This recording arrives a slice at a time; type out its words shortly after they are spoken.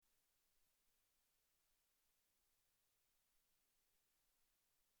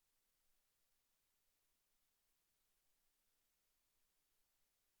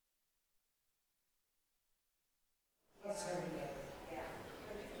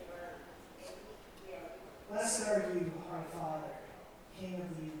you, our Father, King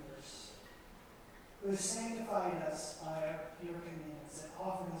of the universe, who has sanctified us by your commandments and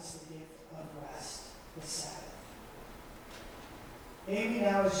offered us the gift of rest, the Sabbath. May we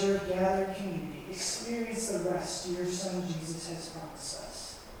now, as your gathered community, experience the rest your Son Jesus has promised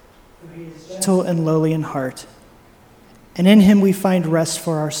us. For he is gentle and lowly in heart, and in him we find rest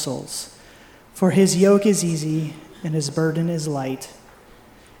for our souls. For his yoke is easy and his burden is light.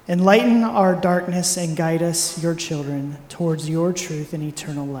 Enlighten our darkness and guide us, your children, towards your truth and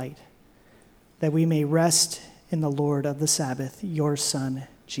eternal light, that we may rest in the Lord of the Sabbath, your Son,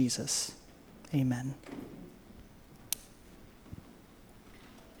 Jesus. Amen.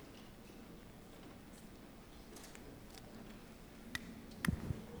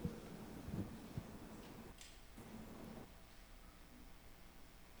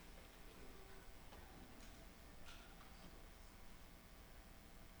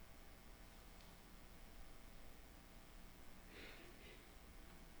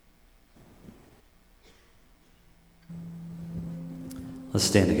 Let's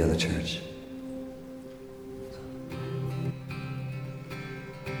stand together, church.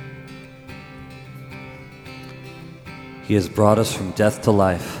 He has brought us from death to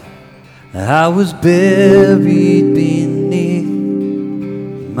life. I was buried beneath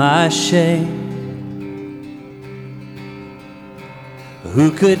my shame.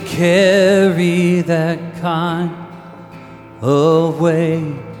 Who could carry that kind of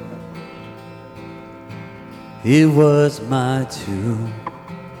weight? It was my tomb,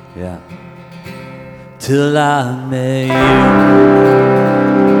 yeah, till I met you.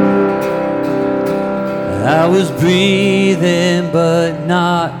 I was breathing but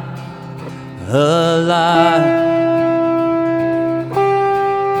not alive.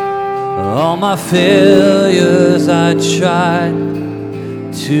 All my failures I tried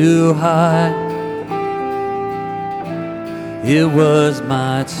to hide. It was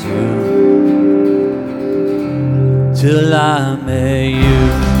my tomb till I met you.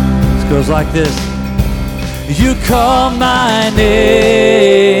 It goes like this. You called my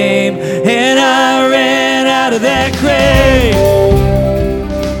name and I ran out of that grave,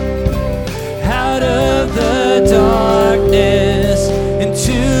 out of the darkness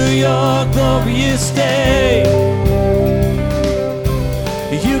into your glorious day.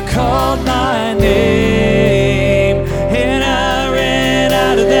 You called my name and I ran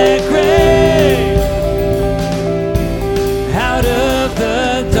out of that grave, out of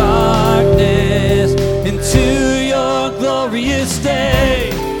the darkness into your glorious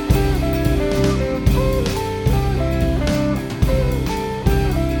day.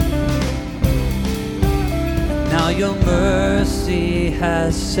 Now your mercy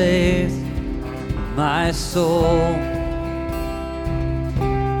has saved my soul,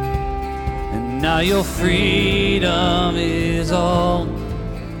 and now your freedom is all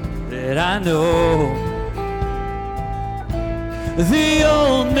that I know. The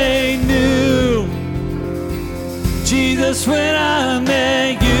old made new, Jesus, when I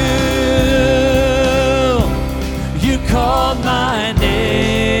met you, you called my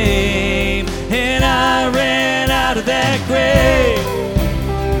name and I ran out of that grave,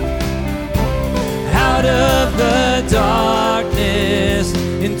 out of the darkness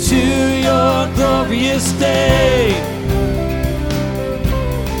into your glorious day.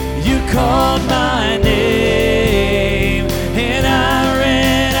 You called my name and I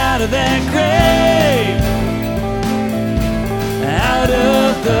ran out of that grave, out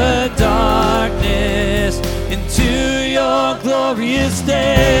of the darkness into your glorious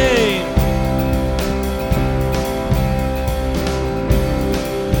day.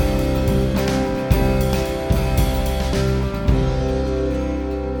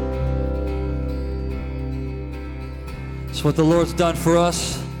 It's what the Lord's done for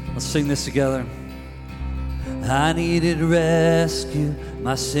us. Let's sing this together. I needed rescue,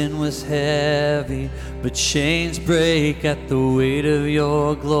 my sin was heavy, but chains break at the weight of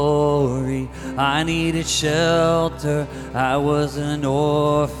your glory. I needed shelter, I was an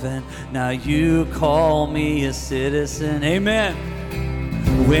orphan, now you call me a citizen. Amen.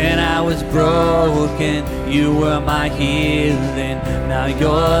 When I was broken, you were my healing. Now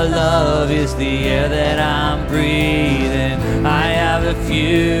your love is the air that I'm breathing. I have a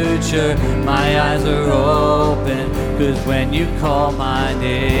future, my eyes are open, 'cause when you call my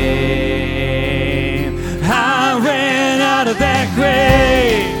name, I ran out of that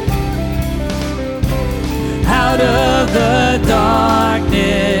grave, out of the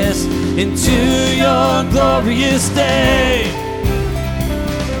darkness into your glorious day.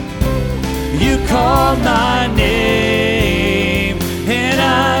 You called my name and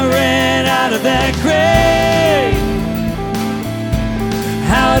I ran out of that grave,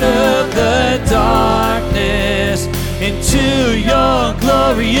 to your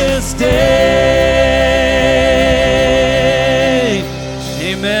glorious day.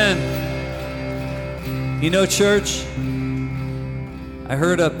 Amen. You know, church, I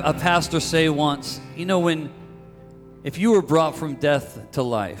heard a pastor say once, you know, if you were brought from death to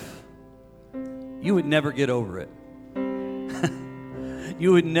life, you would never get over it.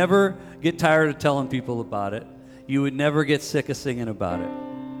 You would never get tired of telling people about it. You would never get sick of singing about it.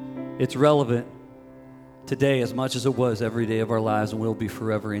 It's relevant today as much as it was every day of our lives, and will be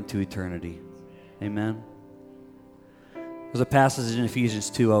forever into eternity. Amen. There's a passage in Ephesians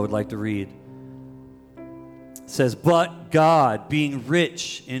 2 I would like to read. It says, "But God, being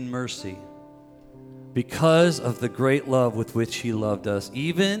rich in mercy, because of the great love with which he loved us,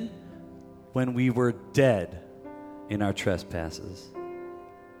 even when we were dead in our trespasses."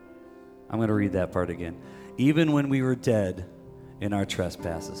 I'm going to read that part again. "Even when we were dead in our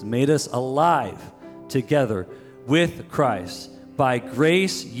trespasses, made us alive together with Christ. By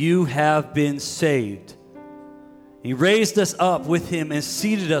grace you have been saved." He raised us up with him and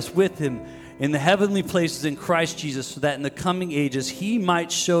seated us with him in the heavenly places in Christ Jesus, so that in the coming ages he might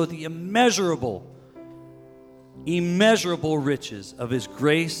show the immeasurable riches of his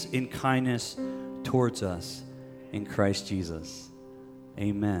grace and kindness towards us in Christ Jesus.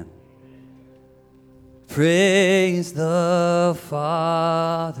 Amen. Praise the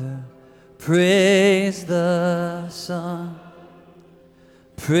Father, praise the Son,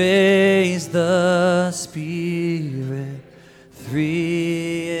 praise the Spirit,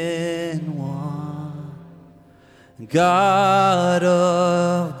 three in one. God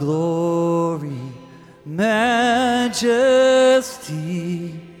of glory, majesty,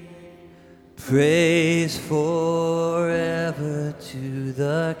 praise forever to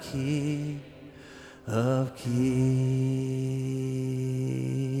the King of kings.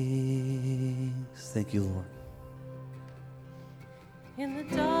 Thank you, Lord. In the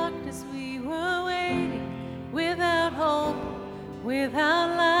darkness we were waiting, without hope,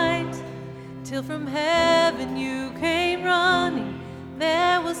 without light, till from heaven you came running.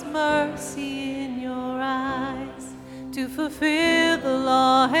 There was mercy in your eyes, to fulfill the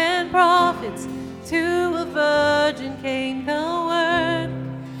law and prophets. To a virgin came the word,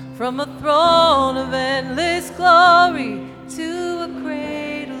 from a throne of endless glory to a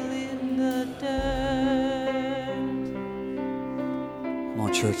cradle in the dirt. Come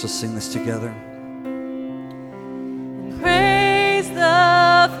on, church, let's sing this together. And praise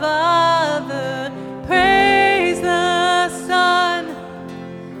the Father, praise the Son,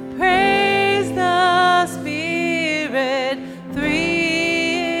 praise the Spirit,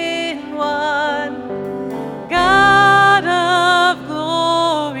 three in one. God of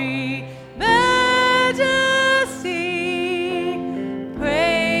glory, majesty,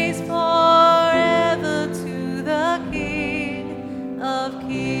 praise forever to the King of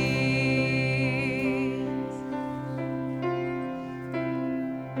kings.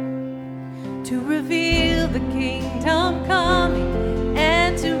 To reveal the kingdom coming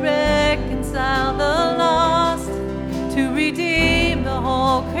and to reconcile the lost, to redeem the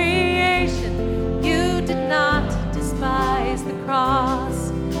whole creation, you did not despise the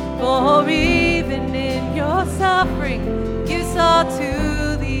cross. For even in your suffering, you saw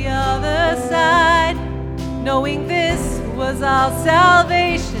to the other side, knowing this was our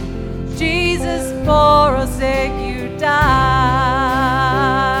salvation. Jesus, for our sake, you died.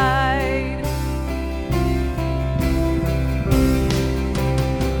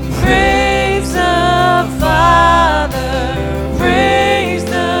 Praise the Father, praise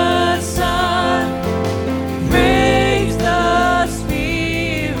the Son, praise the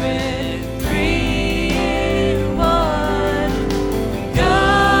Spirit, three in one.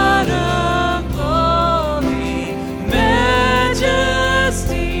 God of glory, majesty,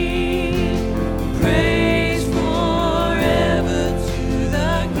 praise forever to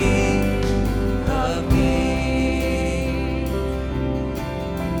the King of kings.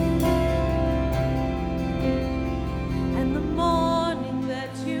 And the morning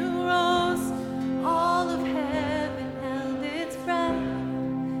that you rose, all of heaven held its breath,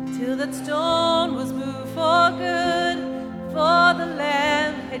 till that stone was moved for good, for the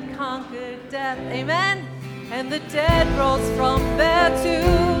Lamb had conquered death. Amen. And the dead rose from their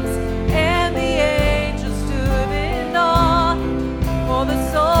tombs, and the angels stood in awe, for the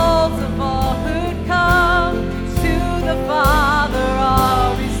souls of all who'd come to the Father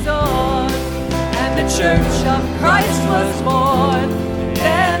are restored. And the church of Christ was born,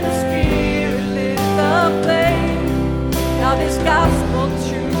 and the Spirit lit the flame. Now this gospel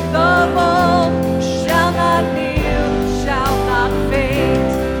truth of old shall not kneel, shall not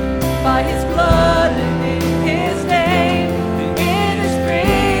faint. By his blood and in his name,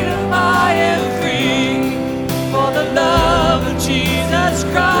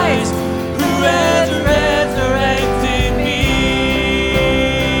 Jesus Christ, who has resurrected me.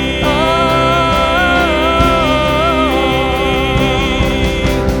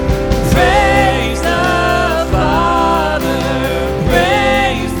 Praise the Father,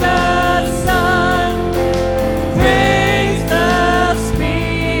 praise the Son, praise the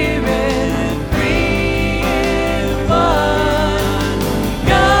Spirit, three in one.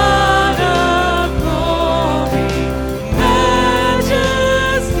 God of glory, majesty,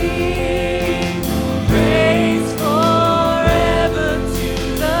 praise forever to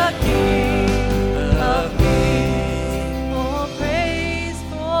the King of Kings. Oh, praise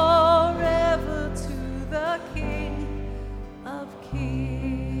forever to the King of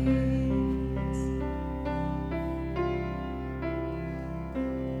Kings.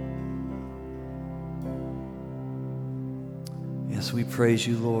 Yes, we praise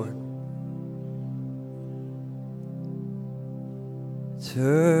you, Lord.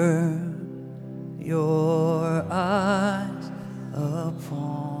 Turn your eyes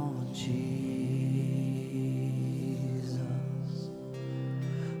upon Jesus.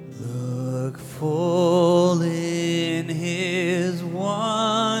 Look full in his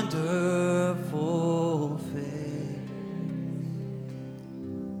wonderful face,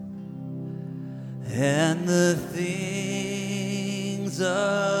 and the things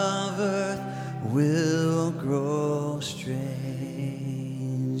of earth will grow strangely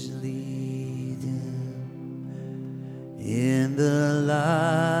dim in the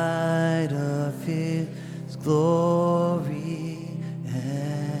light of his glory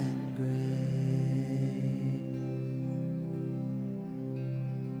and grace.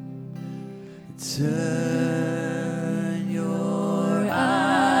 Turn your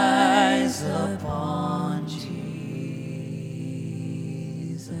eyes upon Jesus.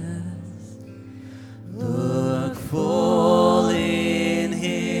 Look full in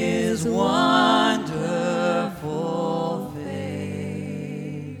his wonderful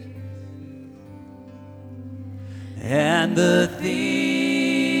face, and the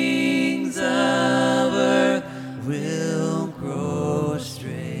things of earth will grow strangely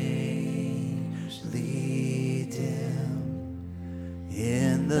dim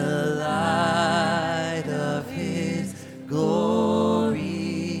in the light of his glory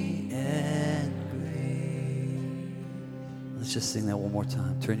and grace. Let's just sing that one more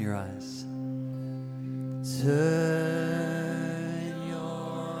time. Turn your eyes. Turn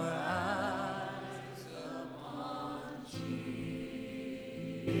your eyes upon Jesus.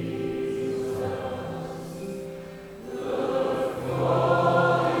 Look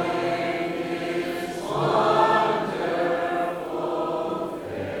full in his wonderful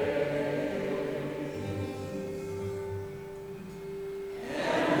face,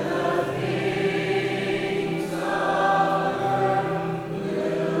 and the things of earth will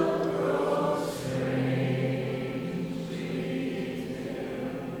grow strangely dim in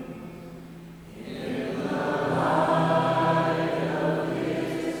the light of his glory and grace.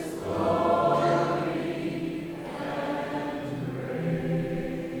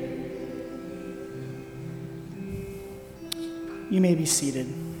 You may be seated.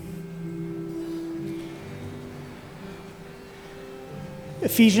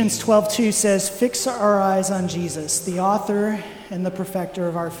 Ephesians 12:2 says, "Fix our eyes on Jesus, the author and the perfecter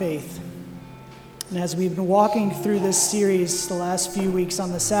of our faith." And as we've been walking through this series the last few weeks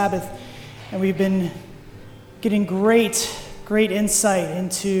on the Sabbath, and we've been getting great insight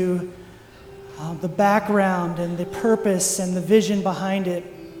into the background and the purpose and the vision behind it,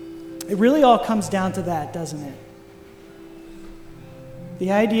 it really all comes down to that, doesn't it?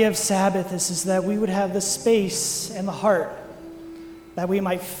 The idea of Sabbath is that we would have the space and the heart that we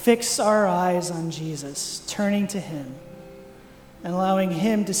might fix our eyes on Jesus, turning to him and allowing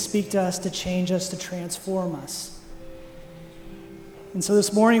him to speak to us, to change us, to transform us. And so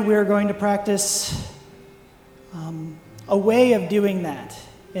this morning we are going to practice a way of doing that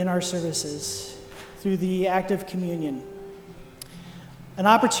in our services through the act of communion. An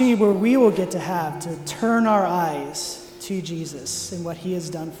opportunity where we will get to have to turn our eyes to Jesus and what he has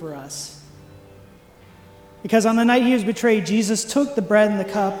done for us. Because on the night he was betrayed, Jesus took the bread and the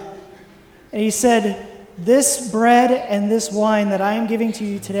cup, and he said, "This bread and this wine that I am giving to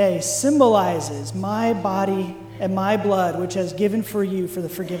you today symbolizes my body and my blood, which has given for you for the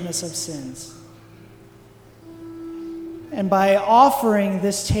forgiveness of sins." And by offering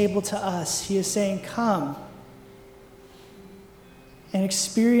this table to us, he is saying, "Come and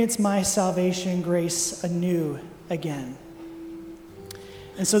experience my salvation grace anew again."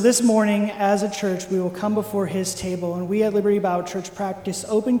 And so this morning, as a church, we will come before his table, and we at Liberty Bible Church practice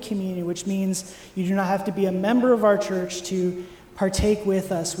open communion, which means you do not have to be a member of our church to partake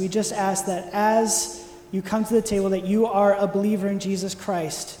with us, we just ask that as you come to the table, that you are a believer in Jesus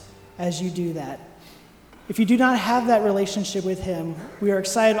Christ as you do that. If you do not have that relationship with him, we are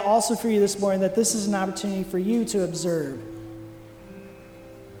excited also for you this morning that this is an opportunity for you to observe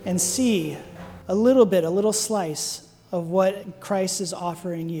and see a little slice of what Christ is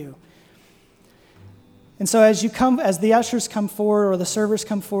offering you. And so as the ushers come forward or the servers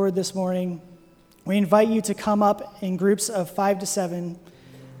come forward this morning, we invite you to come up in groups of 5 to 7.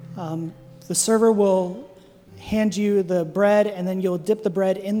 The server will hand you the bread, and then you'll dip the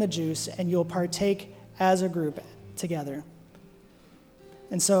bread in the juice, and you'll partake as a group together.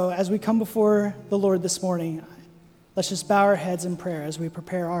 And so as we come before the Lord this morning, let's just bow our heads in prayer as we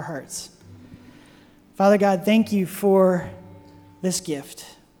prepare our hearts. Father God, thank you for this gift,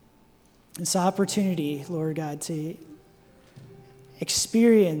 this opportunity, Lord God, to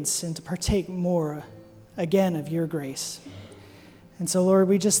experience and to partake more again of your grace. And so, Lord,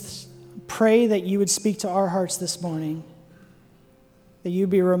 we just pray that you would speak to our hearts this morning, that you'd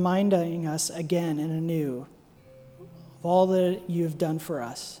be reminding us again and anew of all that you have done for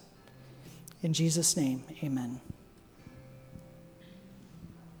us. In Jesus' name, amen.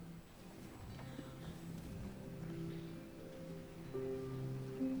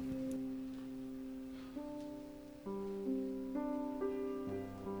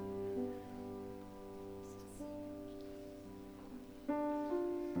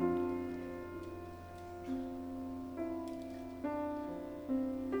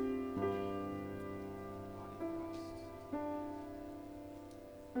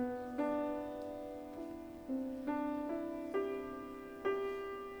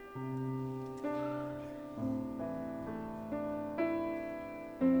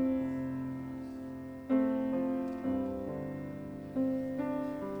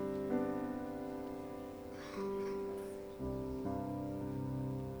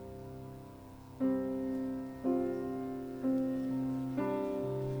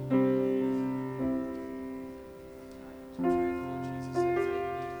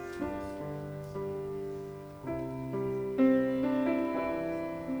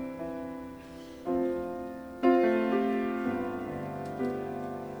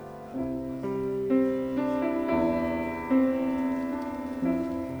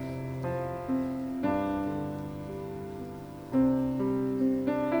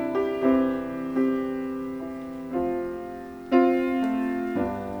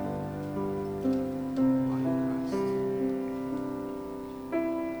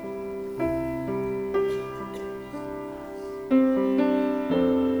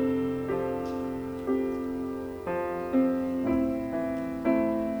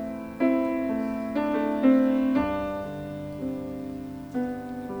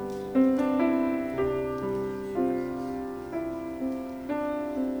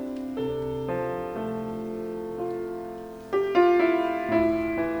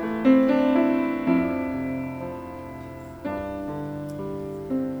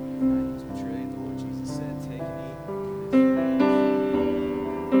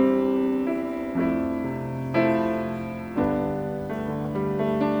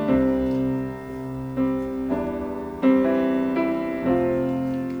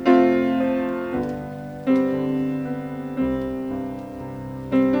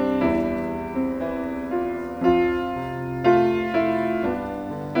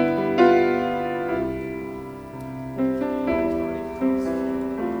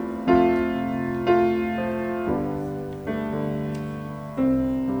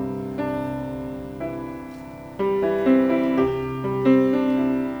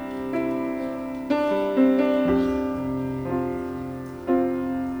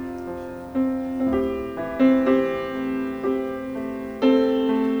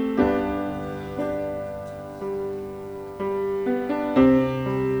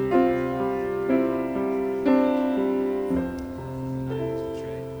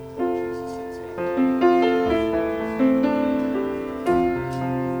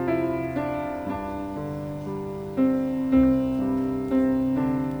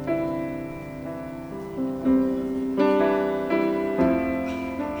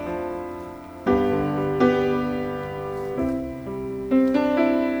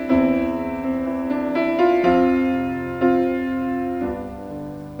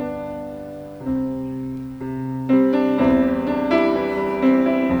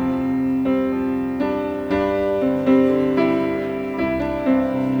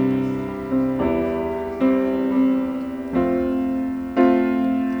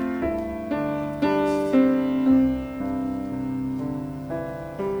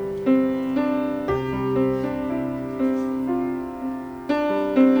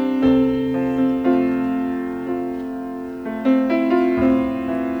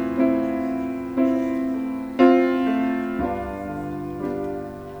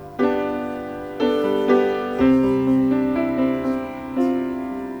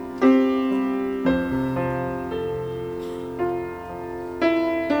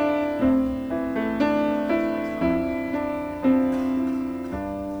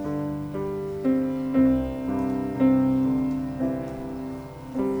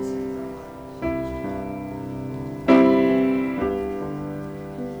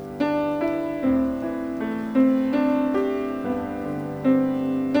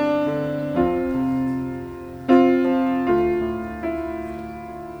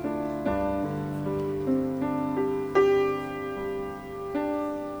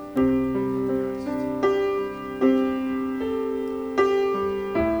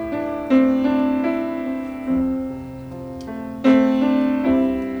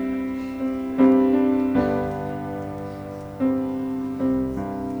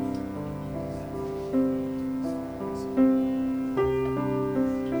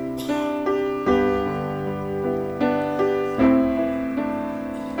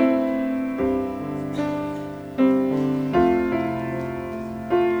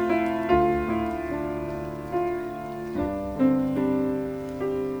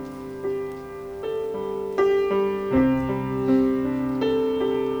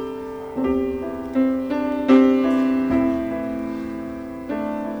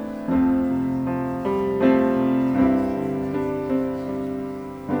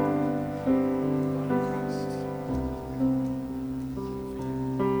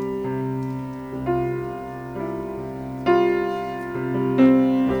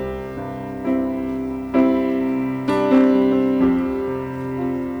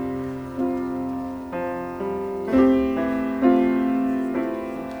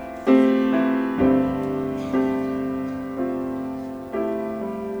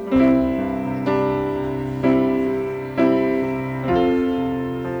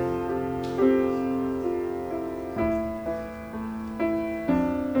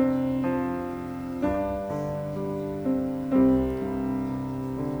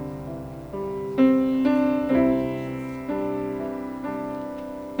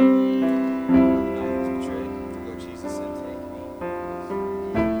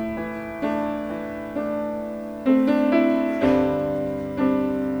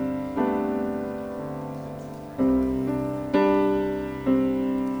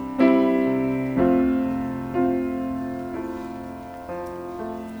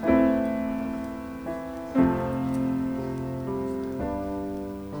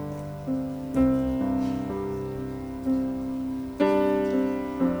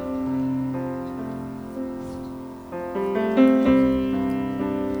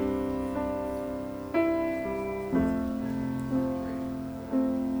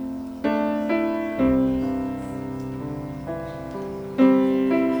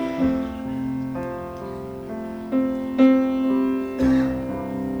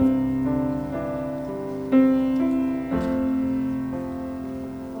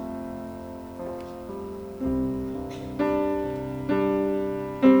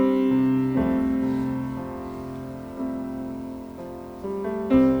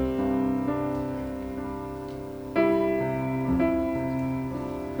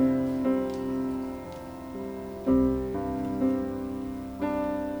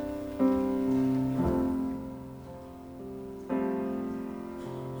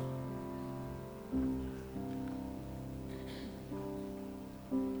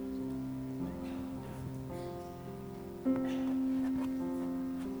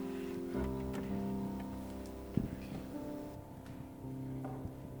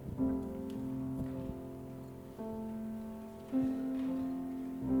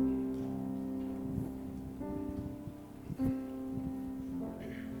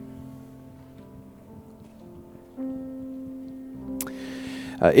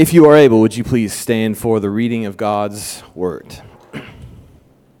 If you are able, would you please stand for the reading of God's Word,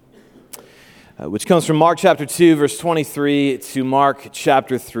 which comes from Mark chapter 2, verse 23 to Mark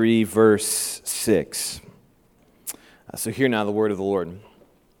chapter 3, verse 6. So hear now the word of the Lord.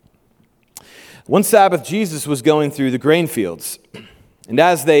 One Sabbath, Jesus was going through the grain fields, and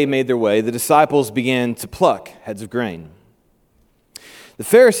as they made their way, the disciples began to pluck heads of grain. The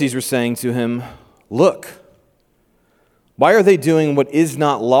Pharisees were saying to him, "Look, why are they doing what is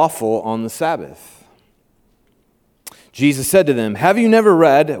not lawful on the Sabbath?" Jesus said to them, "Have you never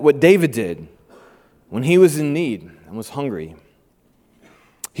read what David did when he was in need and was hungry?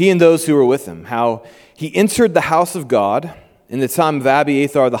 He and those who were with him, how he entered the house of God in the time of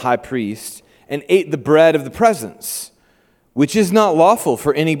Abiathar the high priest, and ate the bread of the presence, which is not lawful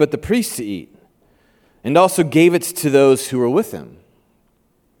for any but the priest to eat, and also gave it to those who were with him.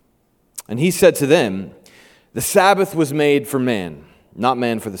 And he said to them, the Sabbath was made for man, not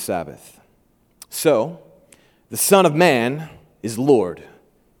man for the Sabbath. So, the Son of Man is Lord,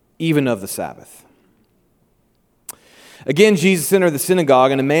 even of the Sabbath. Again, Jesus entered the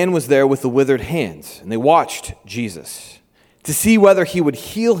synagogue, and a man was there with a withered hand, and they watched Jesus to see whether he would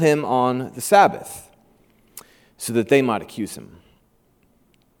heal him on the Sabbath, so that they might accuse him.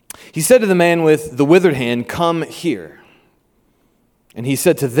 He said to the man with the withered hand, come here. And he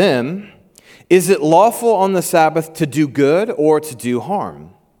said to them, is it lawful on the Sabbath to do good or to do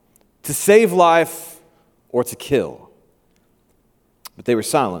harm, to save life or to kill? But they were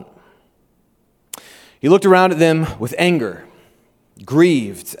silent. He looked around at them with anger,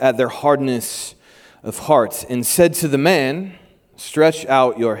 grieved at their hardness of heart, and said to the man, stretch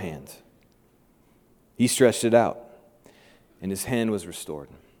out your hand. He stretched it out, and his hand was restored.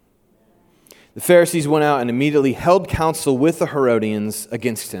 The Pharisees went out and immediately held counsel with the Herodians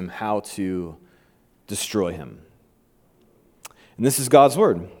against him, how to destroy him. And this is God's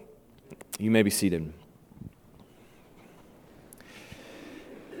word. You may be seated.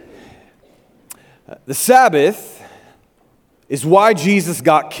 The Sabbath is why Jesus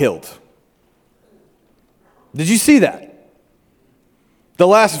got killed. Did you see that? The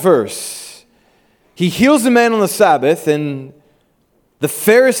last verse. He heals a man on the Sabbath, and the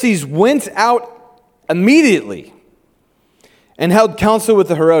Pharisees went out immediately and held counsel with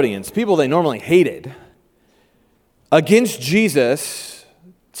the Herodians, people they normally hated, against Jesus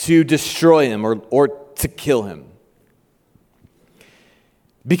to destroy him or to kill him.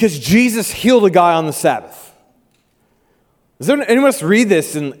 Because Jesus healed a guy on the Sabbath. Is there anyone else read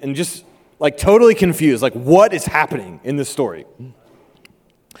this and just like totally confused? Like, what is happening in this story?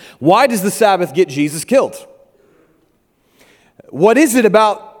 Why does the Sabbath get Jesus killed? What is it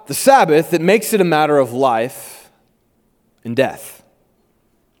about the Sabbath that makes it a matter of life and death?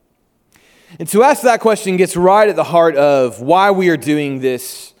 And to ask that question gets right at the heart of why we are doing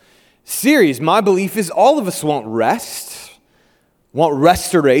this series. My belief is all of us want rest, want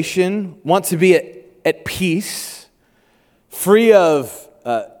restoration, want to be at peace, free of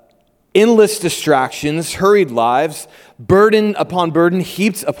endless distractions, hurried lives, burden upon burden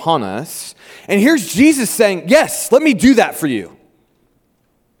heaped upon us. And here's Jesus saying, yes, let me do that for you.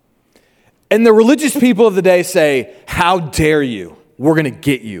 And the religious people of the day say, how dare you? We're going to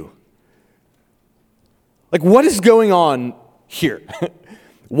get you. Like, what is going on here?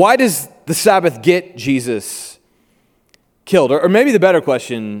 Why does the Sabbath get Jesus killed? Or maybe the better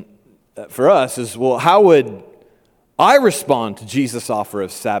question for us is, well, how would I respond to Jesus' offer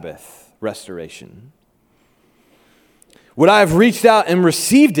of Sabbath restoration? Would I have reached out and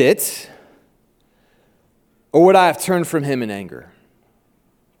received it, or would I have turned from him in anger,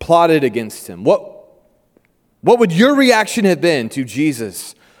 plotted against him? What would your reaction have been to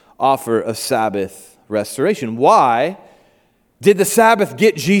Jesus' offer of Sabbath restoration? Why did the Sabbath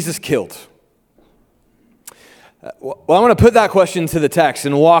get Jesus killed? Well, I want to put that question to the text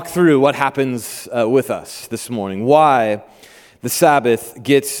and walk through what happens with us this morning. Why the Sabbath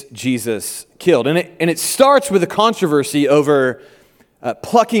gets Jesus killed. And it starts with a controversy over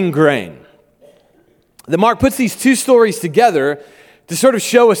plucking grain. That Mark puts these two stories together to sort of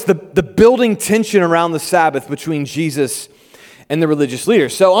show us the building tension around the Sabbath between Jesus and the religious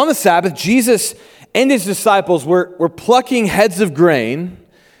leaders. So on the Sabbath, Jesus and his disciples were plucking heads of grain.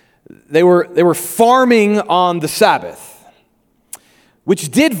 They were farming on the Sabbath,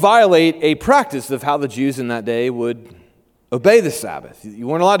 which did violate a practice of how the Jews in that day would obey the Sabbath. You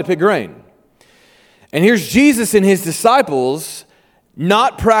weren't allowed to pick grain. And here's Jesus and his disciples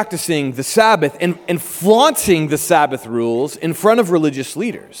not practicing the Sabbath and flaunting the Sabbath rules in front of religious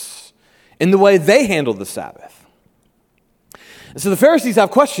leaders in the way they handled the Sabbath. And so the Pharisees have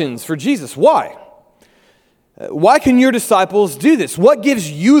questions for Jesus. Why? Why can your disciples do this? What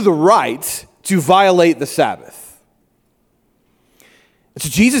gives you the right to violate the Sabbath? And so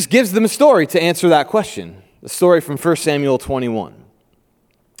Jesus gives them a story to answer that question. The story from 1 Samuel 21.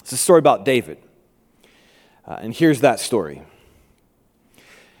 It's a story about David. And here's that story.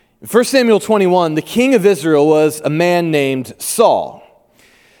 In 1 Samuel 21, the king of Israel was a man named Saul.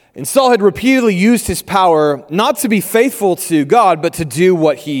 And Saul had repeatedly used his power not to be faithful to God, but to do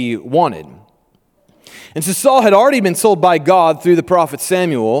what he wanted. And so Saul had already been told by God through the prophet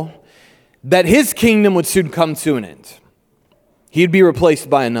Samuel that his kingdom would soon come to an end. He'd be replaced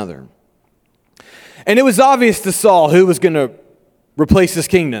by another. And it was obvious to Saul who was going to replace his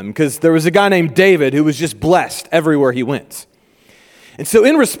kingdom, because there was a guy named David who was just blessed everywhere he went. And so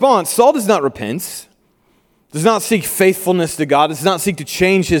in response, Saul does not repent, does not seek faithfulness to God, does not seek to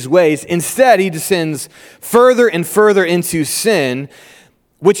change his ways. Instead, he descends further and further into sin,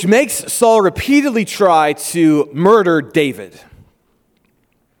 which makes Saul repeatedly try to murder David.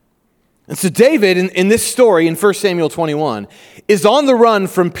 And so David, in this story, in 1 Samuel 21, is on the run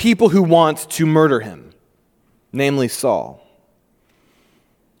from people who want to murder him, namely Saul.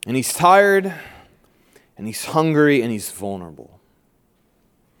 And he's tired, and he's hungry, and he's vulnerable.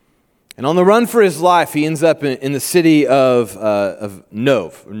 And on the run for his life, he ends up in the city of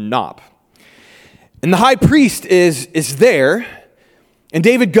Nob. And the high priest is there, and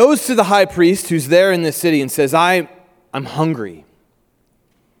David goes to the high priest who's there in this city and says, I'm hungry.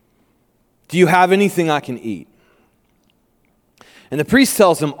 Do you have anything I can eat? And the priest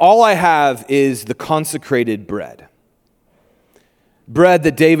tells him, all I have is the consecrated bread. Bread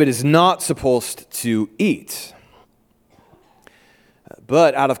that David is not supposed to eat.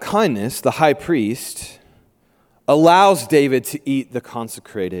 But out of kindness, the high priest allows David to eat the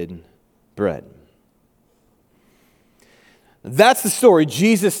consecrated bread. That's the story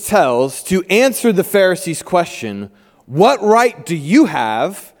Jesus tells to answer the Pharisees' question, what right do you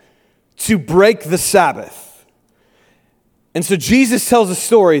have to break the Sabbath? And so Jesus tells a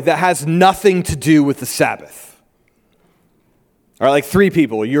story that has nothing to do with the Sabbath. All right, like 3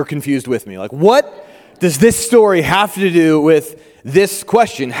 people, you're confused with me. Like, what does this story have to do with this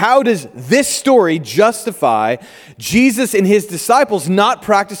question? How does this story justify Jesus and his disciples not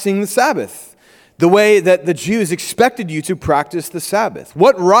practicing the Sabbath the way that the Jews expected you to practice the Sabbath?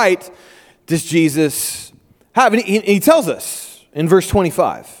 What right does Jesus have? And he tells us in verse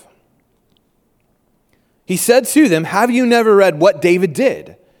 25. He said to them, have you never read what David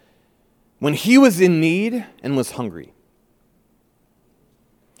did when he was in need and was hungry?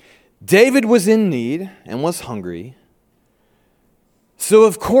 David was in need and was hungry, so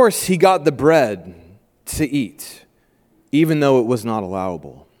of course he got the bread to eat, even though it was not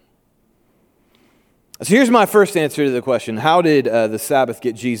allowable. So here's my first answer to the question, how did the Sabbath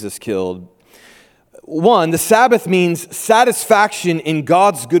get Jesus killed? 1, the Sabbath means satisfaction in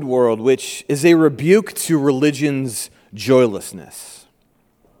God's good world, which is a rebuke to religion's joylessness.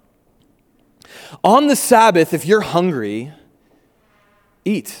 On the Sabbath, if you're hungry,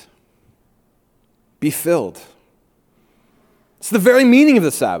 eat. Be filled. It's the very meaning of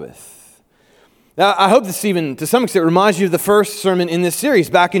the Sabbath. Now, I hope this even, to some extent, reminds you of the first sermon in this series,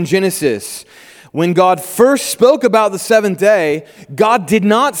 back in Genesis. When God first spoke about the seventh day, God did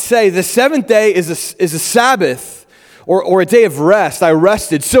not say the seventh day is a Sabbath or a day of rest. I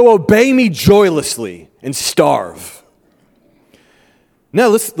rested, so obey me joylessly and starve. No,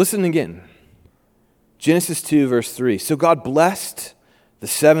 listen again. Genesis 2, verse 3. So God blessed the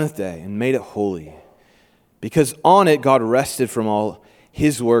seventh day and made it holy, because on it God rested from all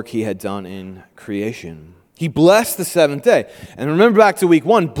his work he had done in creation. He blessed the seventh day. And remember back to week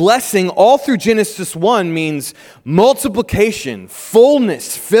 1, blessing all through Genesis 1 means multiplication,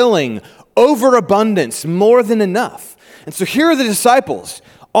 fullness, filling, overabundance, more than enough. And so here are the disciples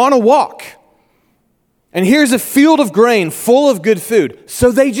on a walk. And here's a field of grain full of good food.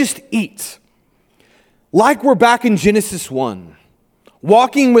 So they just eat. Like we're back in Genesis 1.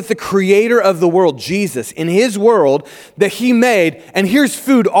 Walking with the creator of the world, Jesus, in his world that he made, and here's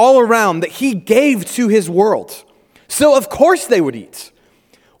food all around that he gave to his world. So of course they would eat.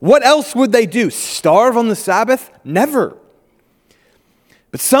 What else would they do? Starve on the Sabbath? Never.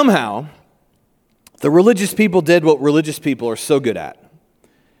 But somehow, the religious people did what religious people are so good at.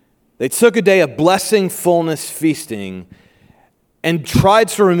 They took a day of blessing, fullness, feasting, and tried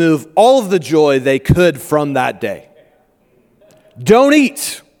to remove all of the joy they could from that day. Don't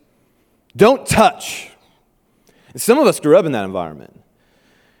eat. Don't touch. And some of us grew up in that environment.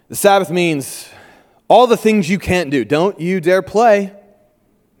 The Sabbath means all the things you can't do. Don't you dare play.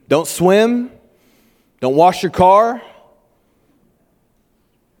 Don't swim. Don't wash your car.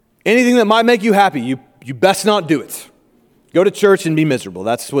 Anything that might make you happy, you best not do it. Go to church and be miserable.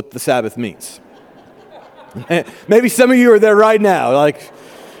 That's what the Sabbath means. Maybe some of you are there right now.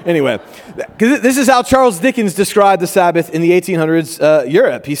 Anyway, because this is how Charles Dickens described the Sabbath in the 1800s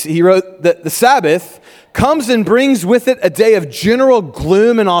Europe. He wrote that the Sabbath comes and brings with it a day of general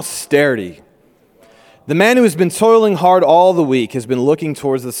gloom and austerity. The man who has been toiling hard all the week has been looking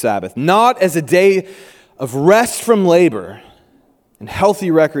towards the Sabbath, not as a day of rest from labor and healthy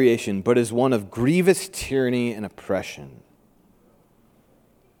recreation, but as one of grievous tyranny and oppression.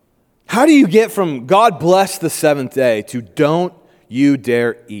 How do you get from God bless the seventh day to don't you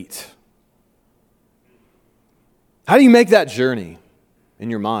dare eat? How do you make that journey in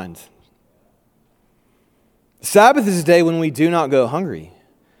your mind? Sabbath is a day when we do not go hungry.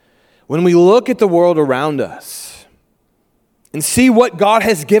 When we look at the world around us and see what God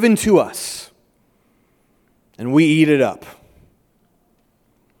has given to us, and we eat it up.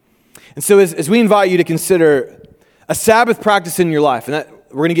 And so as we invite you to consider a Sabbath practice in your life, and that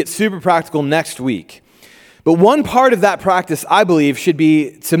we're going to get super practical next week, but one part of that practice, I believe, should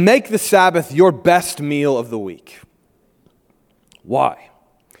be to make the Sabbath your best meal of the week. Why?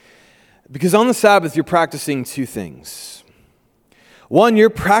 Because on the Sabbath, you're practicing two things. One, you're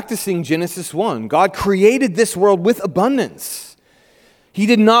practicing Genesis 1. God created this world with abundance. He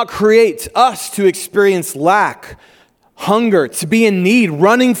did not create us to experience lack, hunger, to be in need,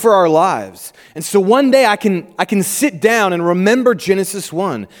 running for our lives. And so one day I can sit down and remember Genesis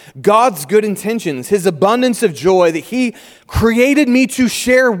 1, God's good intentions, His abundance of joy that He created me to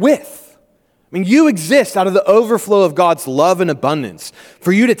share with. I mean, you exist out of the overflow of God's love and abundance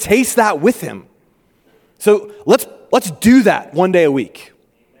for you to taste that with Him. So let's do that one day a week.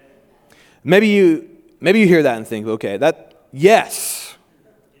 Maybe you hear that and think, okay, yes,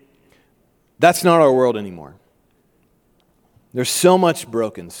 that's not our world anymore. There's so much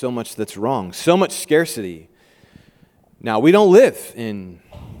broken, so much that's wrong, so much scarcity. Now, we don't live in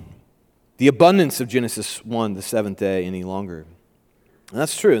the abundance of Genesis 1, the seventh day, any longer. And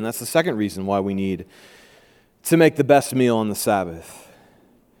that's true, and that's the second reason why we need to make the best meal on the Sabbath.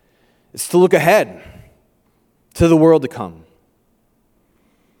 It's to look ahead to the world to come,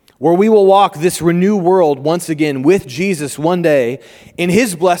 where we will walk this renewed world once again with Jesus one day in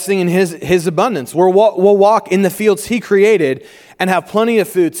His blessing and His abundance. We'll walk in the fields He created and have plenty of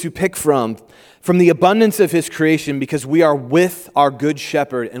food to pick from the abundance of His creation, because we are with our good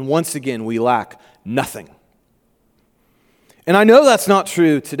shepherd, and once again we lack nothing. And I know that's not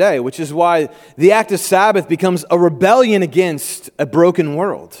true today, which is why the act of Sabbath becomes a rebellion against a broken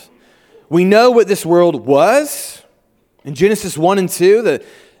world. We know what this world was in Genesis 1 and 2, the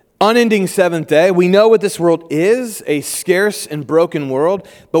unending seventh day. We know what this world is, a scarce and broken world,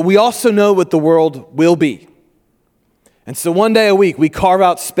 but we also know what the world will be. And so one day a week, we carve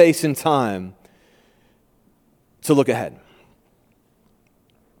out space and time to look ahead.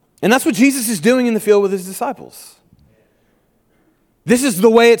 And that's what Jesus is doing in the field with His disciples. This is the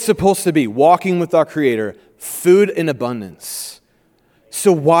way it's supposed to be, walking with our Creator, food in abundance.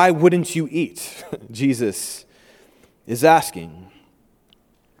 So why wouldn't you eat? Jesus is asking.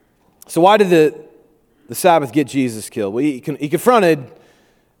 So why did the Sabbath get Jesus killed? Well, he confronted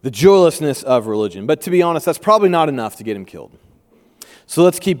the joylessness of religion. But to be honest, that's probably not enough to get Him killed. So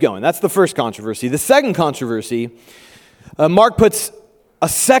let's keep going. That's the first controversy. The second controversy, Mark puts a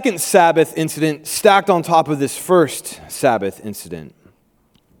second Sabbath incident stacked on top of this first Sabbath incident.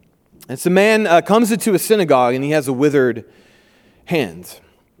 It's a man comes into a synagogue and he has a withered hand.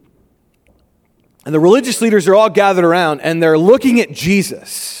 And the religious leaders are all gathered around and they're looking at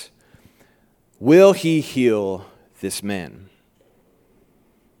Jesus. Will He heal this man?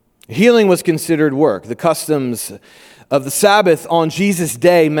 Healing was considered work. The customs of the Sabbath on Jesus'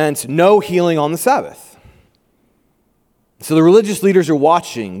 day meant no healing on the Sabbath. So the religious leaders are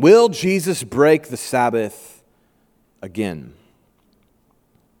watching. Will Jesus break the Sabbath again?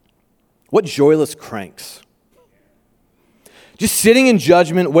 What joyless cranks. Just sitting in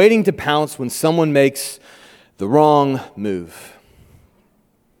judgment, waiting to pounce when someone makes the wrong move.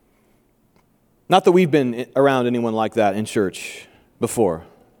 Not that we've been around anyone like that in church before.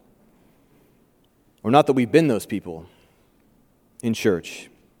 Or not that we've been those people in church.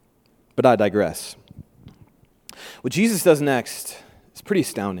 But I digress. What Jesus does next is pretty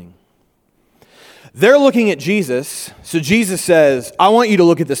astounding. They're looking at Jesus, so Jesus says, I want you to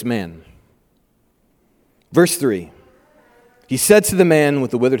look at this man. Verse 3, He said to the man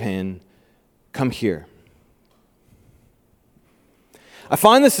with the withered hand, come here. I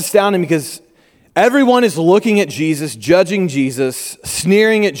find this astounding because everyone is looking at Jesus, judging Jesus,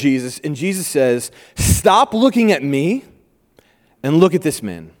 sneering at Jesus, and Jesus says, stop looking at me and look at this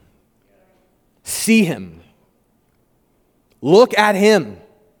man. See him. Look at him.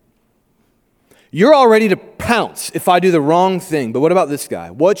 You're all ready to pounce if I do the wrong thing, but what about this guy?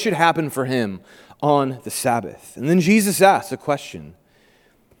 What should happen for him on the Sabbath? And then Jesus asks a question.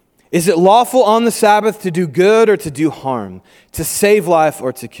 Is it lawful on the Sabbath to do good or to do harm, to save life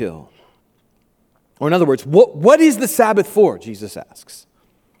or to kill? Or in other words, what is the Sabbath for? Jesus asks.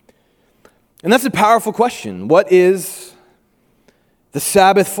 And that's a powerful question. What is the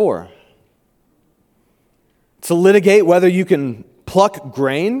Sabbath for? To litigate whether you can pluck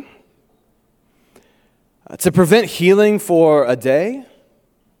grain? To prevent healing for a day?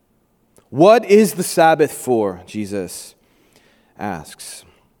 What is the Sabbath for? Jesus asks.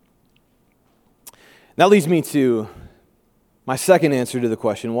 That leads me to my second answer to the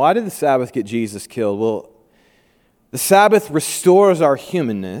question, why did the Sabbath get Jesus killed? Well, the Sabbath restores our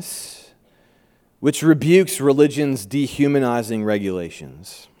humanness, which rebukes religion's dehumanizing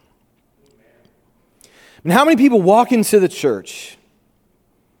regulations. And how many people walk into the church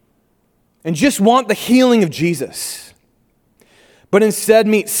and just want the healing of Jesus, but instead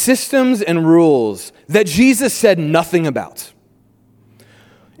meet systems and rules that Jesus said nothing about?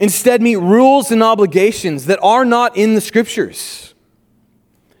 Instead meet rules and obligations that are not in the Scriptures.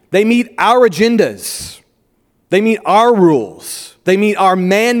 They meet our agendas. They meet our rules. They meet our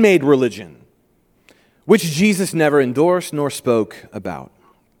man-made religion, which Jesus never endorsed nor spoke about.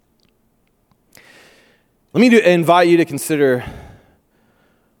 Let me invite you to consider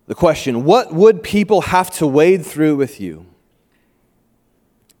the question, what would people have to wade through with you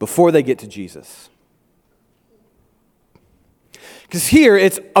before they get to Jesus? Because here,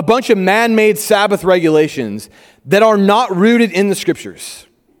 it's a bunch of man-made Sabbath regulations that are not rooted in the Scriptures.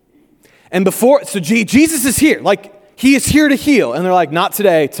 And so Jesus is here, like he is here to heal. And they're like, not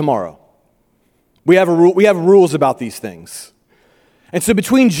today, tomorrow. We have rules about these things. And so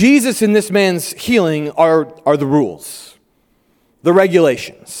between Jesus and this man's healing are the rules, the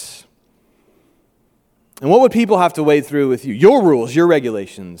regulations. And what would people have to wade through with you? Your rules, your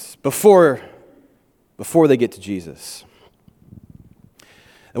regulations, before they get to Jesus.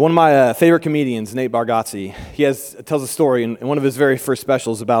 And one of my favorite comedians, Nate Bargatze, tells a story in one of his very first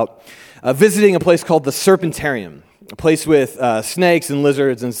specials about visiting a place called the Serpentarium, a place with snakes and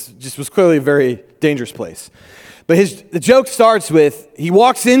lizards, and just was clearly a very dangerous place. But the joke starts with, he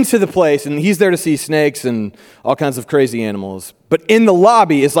walks into the place, and he's there to see snakes and all kinds of crazy animals. But in the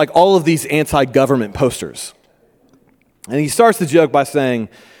lobby is like all of these anti-government posters. And he starts the joke by saying,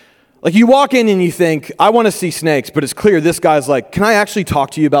 like you walk in and you think, I want to see snakes, but it's clear this guy's like, can I actually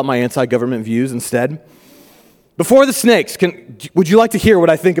talk to you about my anti-government views instead? Before the snakes, would you like to hear what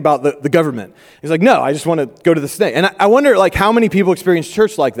I think about the government? He's like, no, I just want to go to the snake. And I wonder like how many people experience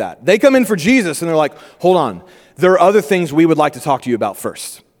church like that. They come in for Jesus and they're like, hold on, there are other things we would like to talk to you about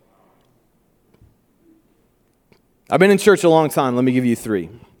first. I've been in church a long time. Let me give you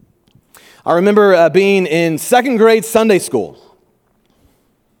 3. I remember being in second grade Sunday school.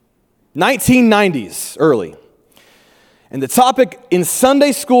 1990s, early. And the topic in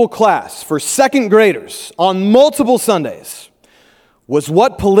Sunday school class for second graders on multiple Sundays was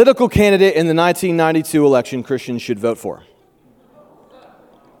what political candidate in the 1992 election Christians should vote for.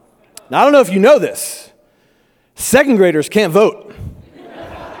 Now, I don't know if you know this. Second graders can't vote.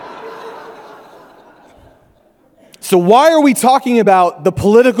 So why are we talking about the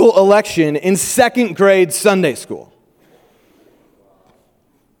political election in second grade Sunday school?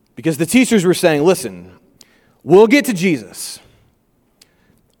 Because the teachers were saying, listen, we'll get to Jesus,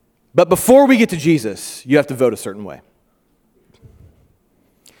 but before we get to Jesus, you have to vote a certain way.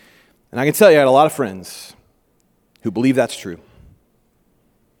 And I can tell you, I had a lot of friends who believe that's true.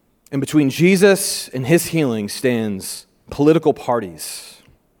 And between Jesus and his healing stands political parties.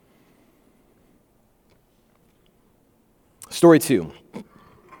 Story 2.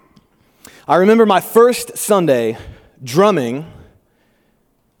 I remember my first Sunday drumming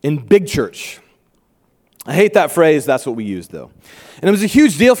in big church. I hate that phrase, that's what we used though. And it was a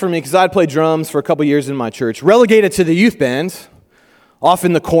huge deal for me because I'd played drums for a couple years in my church, relegated to the youth band, off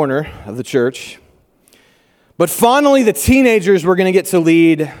in the corner of the church. But finally the teenagers were going to get to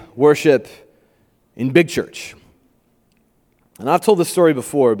lead worship in big church. And I've told this story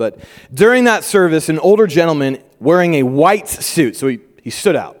before, but during that service, an older gentleman wearing a white suit, so he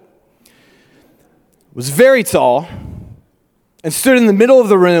stood out, was very tall, and stood in the middle of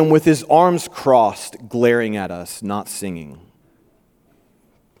the room with his arms crossed, glaring at us, not singing.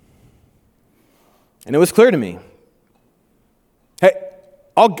 And it was clear to me, hey,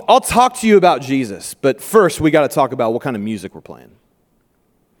 I'll talk to you about Jesus, but first we got to talk about what kind of music we're playing.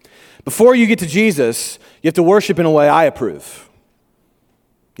 Before you get to Jesus, you have to worship in a way I approve.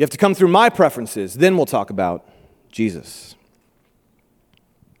 You have to come through my preferences, then we'll talk about Jesus.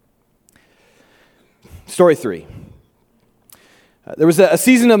 Story 3. There was a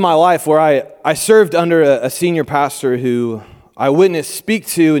season of my life where I served under a senior pastor who I witnessed speak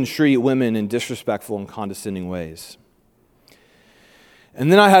to and treat women in disrespectful and condescending ways.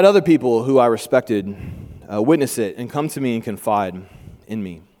 And then I had other people who I respected witness it and come to me and confide in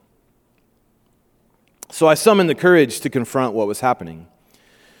me. So I summoned the courage to confront what was happening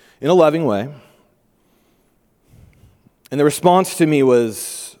in a loving way. And the response to me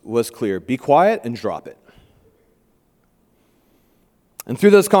was clear. Be quiet and drop it. And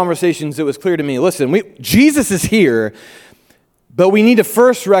through those conversations, it was clear to me, listen, Jesus is here, But we need to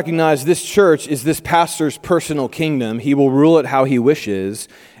first recognize this church is this pastor's personal kingdom. He will rule it how he wishes,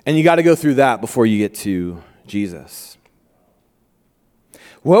 and you got to go through that before you get to Jesus.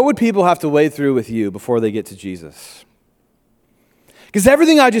 What would people have to wade through with you before they get to Jesus? Because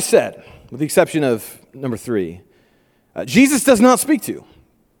everything I just said, with the exception of number 3, Jesus does not speak to.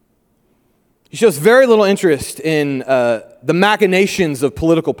 He shows very little interest in the machinations of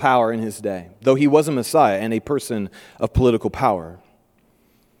political power in his day, though he was a Messiah and a person of political power.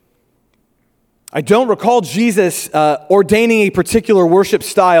 I don't recall Jesus ordaining a particular worship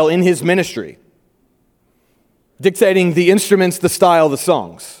style in his ministry, dictating the instruments, the style, the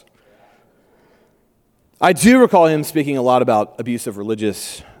songs. I do recall him speaking a lot about abuse of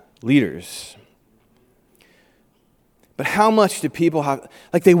religious leaders. But how much do people have,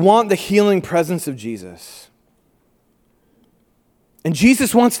 they want the healing presence of Jesus. And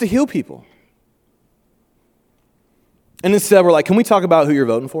Jesus wants to heal people. And instead we're like, can we talk about who you're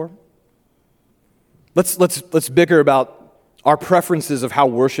voting for? Let's bicker about our preferences of how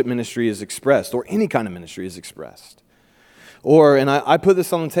worship ministry is expressed, or any kind of ministry is expressed. Or, and I put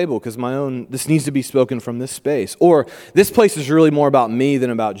this on the table because this needs to be spoken from this space. Or, this place is really more about me than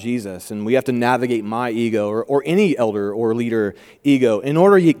about Jesus, and we have to navigate my ego or any elder or leader ego in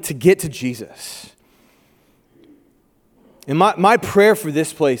order to get to Jesus. And my prayer for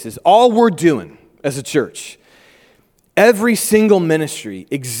this place is all we're doing as a church, every single ministry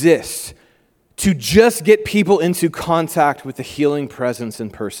exists to just get people into contact with the healing presence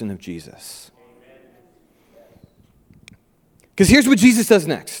and person of Jesus. Because here's what Jesus does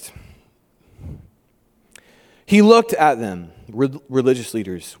next. He looked at them, religious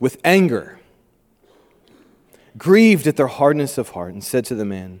leaders, with anger, grieved at their hardness of heart, and said to the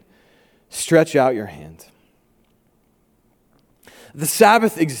man, "Stretch out your hand." The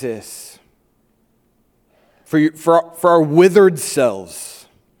Sabbath exists for our withered selves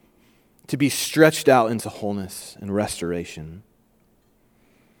to be stretched out into wholeness and restoration.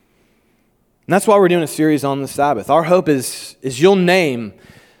 And that's why we're doing a series on the Sabbath. Our hope is you'll name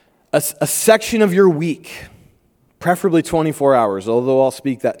a section of your week, preferably 24 hours, although I'll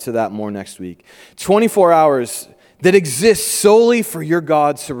speak to that more next week. 24 hours that exists solely for your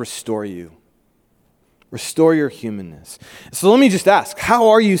God to restore you. Restore your humanness. So let me just ask, how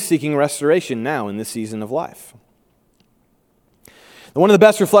are you seeking restoration now in this season of life? One of the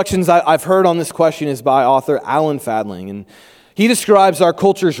best reflections I've heard on this question is by author Alan Fadling, and he describes our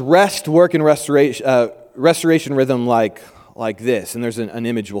culture's rest, work, and restoration rhythm like this, and there's an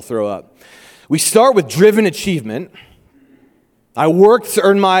image we'll throw up. We start with driven achievement. I work to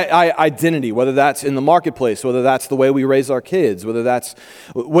earn my identity, whether that's in the marketplace, whether that's the way we raise our kids, whether that's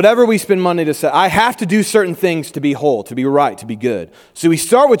whatever we spend money to say. I have to do certain things to be whole, to be right, to be good. So we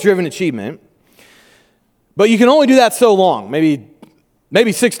start with driven achievement, but you can only do that so long, maybe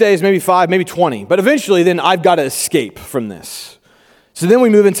 6 days, maybe 5, maybe 20. But eventually, then I've got to escape from this. So then we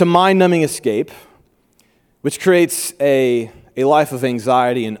move into mind-numbing escape, which creates a life of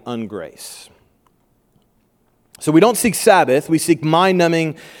anxiety and ungrace. So we don't seek Sabbath, we seek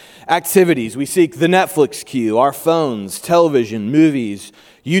mind-numbing activities. We seek the Netflix queue, our phones, television, movies,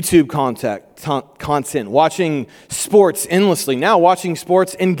 YouTube content, watching sports endlessly. Now watching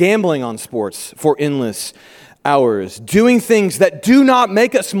sports and gambling on sports for endless hours, doing things that do not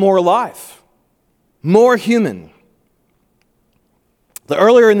make us more alive, more human.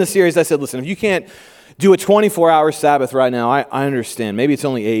 Earlier in the series, I said, listen, if you can't do a 24-hour Sabbath right now, I understand. Maybe it's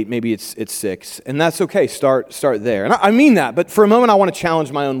only 8, maybe it's 6, and that's okay. Start there. And I mean that, but for a moment, I want to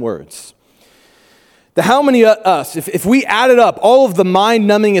challenge my own words. How many of us, if we added up all of the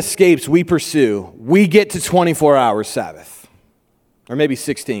mind-numbing escapes we pursue, we get to 24 hours Sabbath? Or maybe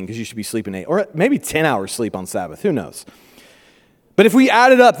 16, because you should be sleeping 8. Or maybe 10 hours sleep on Sabbath. Who knows? But if we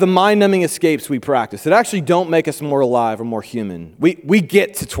added up the mind-numbing escapes we practice that actually don't make us more alive or more human, we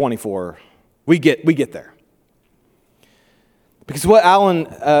get to 24. We get there. Because what Alan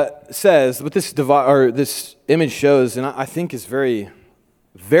says, what this image shows, and I think is very,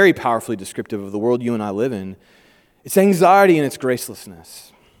 very powerfully descriptive of the world you and I live in, it's anxiety and it's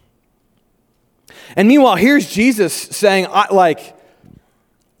gracelessness. And meanwhile, here's Jesus saying,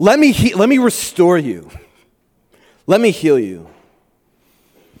 let me restore you. Let me heal you.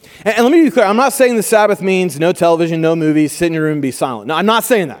 And let me be clear, I'm not saying the Sabbath means no television, no movies, sit in your room and be silent. No, I'm not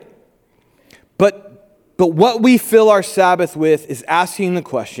saying that. But what we fill our Sabbath with is asking the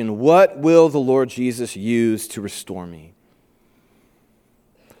question, what will the Lord Jesus use to restore me?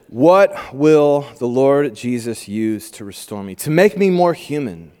 What will the Lord Jesus use to restore me, to make me more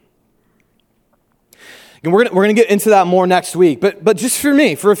human? And we're going to get into that more next week. But just for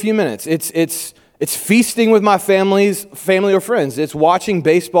me, for a few minutes, it's It's feasting with my family or friends. It's watching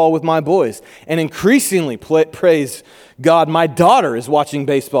baseball with my boys. And increasingly, praise God, my daughter is watching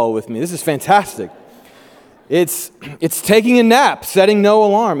baseball with me. This is fantastic. It's taking a nap, setting no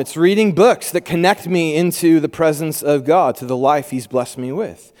alarm. It's reading books that connect me into the presence of God, to the life He's blessed me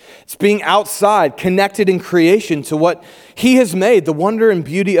with. It's being outside, connected in creation to what He has made, the wonder and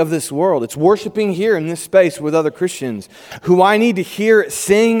beauty of this world. It's worshiping here in this space with other Christians who I need to hear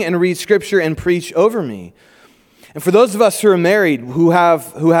sing and read Scripture and preach over me. And for those of us who are married, who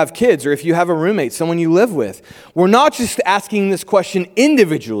have kids, or if you have a roommate, someone you live with, we're not just asking this question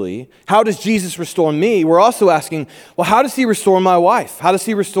individually, how does Jesus restore me? We're also asking, well, how does He restore my wife? How does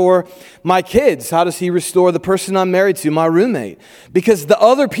He restore my kids? How does He restore the person I'm married to, my roommate? Because the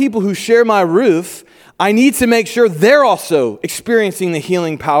other people who share my roof, I need to make sure they're also experiencing the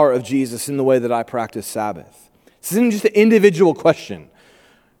healing power of Jesus in the way that I practice Sabbath. This isn't just an individual question.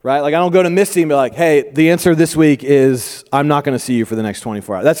 Right? Like I don't go to Misty and be like, hey, the answer this week is I'm not going to see you for the next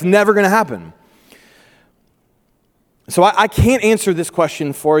 24 hours. That's never going to happen. So I can't answer this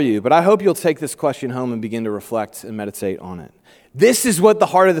question for you, but I hope you'll take this question home and begin to reflect and meditate on it. This is what the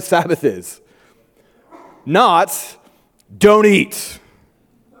heart of the Sabbath is. Not, don't eat.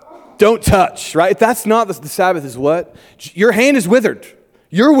 Don't touch, right? That's not the Sabbath is what? Your hand is withered.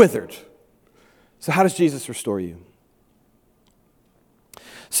 You're withered. So how does Jesus restore you?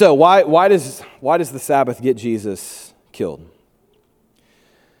 So why does the Sabbath get Jesus killed?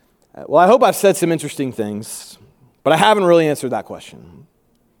 Well, I hope I've said some interesting things, but I haven't really answered that question.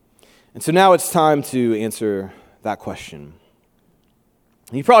 And so now it's time to answer that question.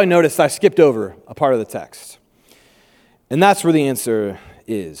 You probably noticed I skipped over a part of the text. And that's where the answer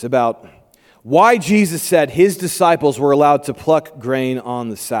is, about why Jesus said His disciples were allowed to pluck grain on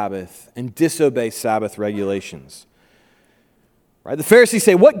the Sabbath and disobey Sabbath regulations. Right? The Pharisees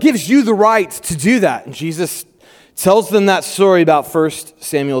say, what gives you the right to do that? And Jesus tells them that story about 1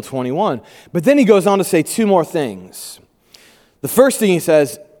 Samuel 21. But then He goes on to say two more things. The first thing He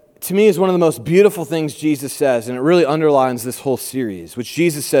says, to me, is one of the most beautiful things Jesus says, and it really underlines this whole series, which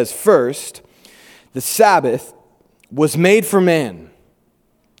Jesus says, first, the Sabbath was made for man,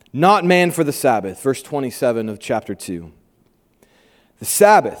 not man for the Sabbath. Verse 27 of chapter 2. The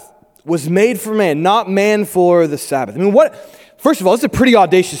Sabbath was made for man, not man for the Sabbath. I mean, first of all, it's a pretty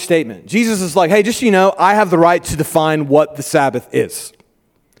audacious statement. Jesus is like, hey, just so you know, I have the right to define what the Sabbath is.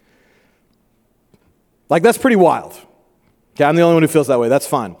 Like, that's pretty wild. Okay, I'm the only one who feels that way. That's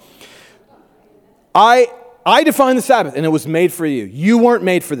fine. I define the Sabbath, and it was made for you. You weren't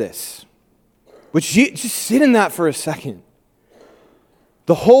made for this. But just sit in that for a second.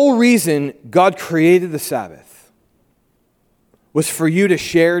 The whole reason God created the Sabbath was for you to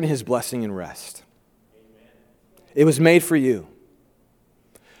share in His blessing and rest. It was made for you.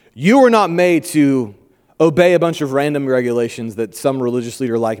 You were not made to obey a bunch of random regulations that some religious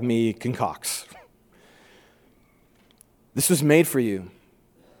leader like me concocts. This was made for you.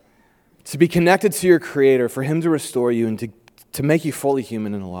 To be connected to your Creator, for Him to restore you and to make you fully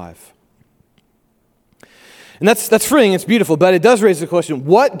human and alive. And that's freeing, it's beautiful, but it does raise the question,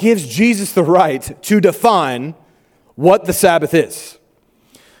 what gives Jesus the right to define what the Sabbath is?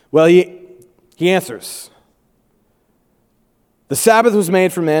 Well, he answers. The Sabbath was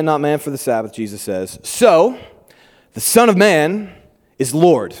made for man, not man for the Sabbath, Jesus says. So, the Son of Man is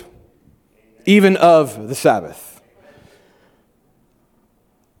Lord, even of the Sabbath.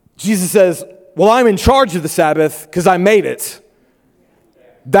 Jesus says, well, I'm in charge of the Sabbath because I made it.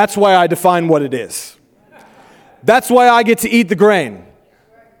 That's why I define what it is. That's why I get to eat the grain.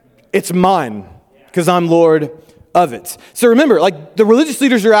 It's mine because I'm Lord of it. So remember, like the religious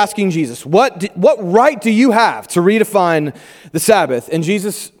leaders are asking Jesus, what right do you have to redefine the Sabbath? And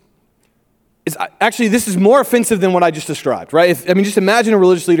Jesus is actually, this is more offensive than what I just described, right? Just imagine a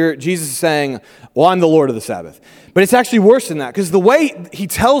religious leader, Jesus is saying, well, I'm the Lord of the Sabbath. But it's actually worse than that, because the way He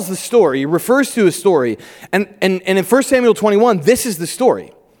tells the story, He refers to a story, and in 1 Samuel 21, this is the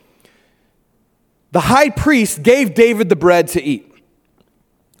story. The high priest gave David the bread to eat.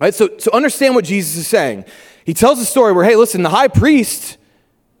 Right? So understand what Jesus is saying. He tells a story where, hey, listen, the high priest,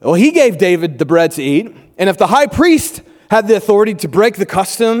 well, he gave David the bread to eat. And if the high priest had the authority to break the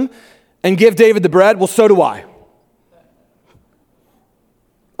custom and give David the bread, well, so do I.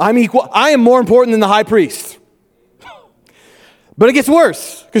 I'm equal. I am more important than the high priest. But it gets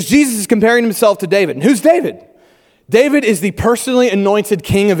worse, because Jesus is comparing Himself to David. And who's David? David is the personally anointed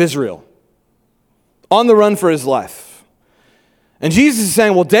king of Israel, on the run for his life. And Jesus is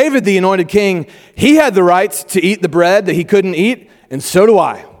saying, well, David, the anointed king, he had the right to eat the bread that he couldn't eat, and so do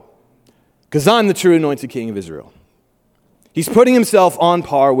I, because I'm the true anointed king of Israel. He's putting Himself on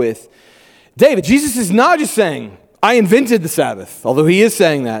par with David, Jesus is not just saying, I invented the Sabbath, although he is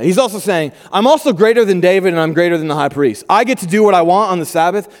saying that. He's also saying, I'm also greater than David and I'm greater than the high priest. I get to do what I want on the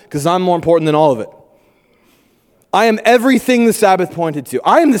Sabbath because I'm more important than all of it. I am everything the Sabbath pointed to.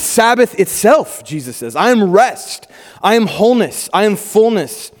 I am the Sabbath itself, Jesus says. I am rest. I am wholeness. I am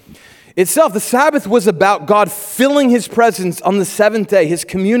fullness itself. The Sabbath was about God filling his presence on the seventh day, his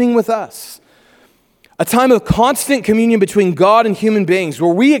communing with us. A time of constant communion between God and human beings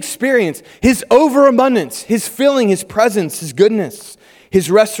where we experience his overabundance, his filling, his presence, his goodness,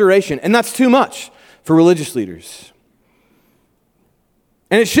 his restoration. And that's too much for religious leaders.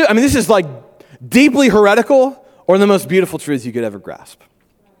 And it should, this is like deeply heretical or the most beautiful truth you could ever grasp.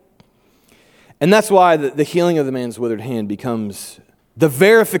 And that's why the healing of the man's withered hand becomes the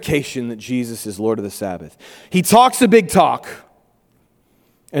verification that Jesus is Lord of the Sabbath. He talks a big talk,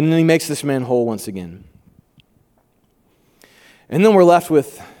 and then he makes this man whole once again. And then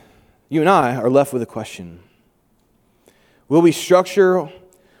you and I are left with a question. Will we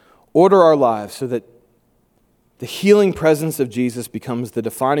order our lives so that the healing presence of Jesus becomes the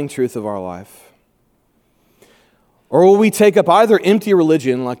defining truth of our life? Or will we take up either empty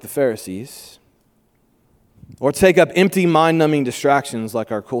religion like the Pharisees, or take up empty mind-numbing distractions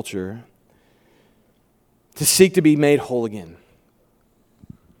like our culture to seek to be made whole again?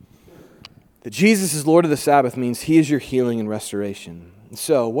 That Jesus is Lord of the Sabbath means he is your healing and restoration. And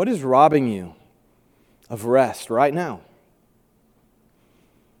so, what is robbing you of rest right now?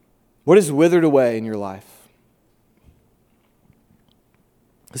 What is withered away in your life?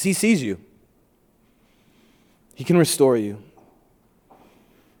 Because he sees you. He can restore you.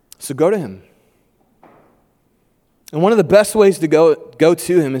 So go to him. And one of the best ways to go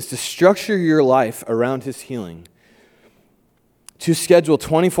to him is to structure your life around his healing. To schedule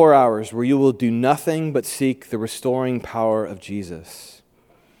 24 hours where you will do nothing but seek the restoring power of Jesus.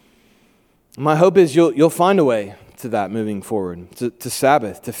 My hope is you'll find a way to that moving forward, to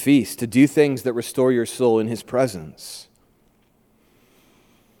Sabbath, to feast, to do things that restore your soul in his presence.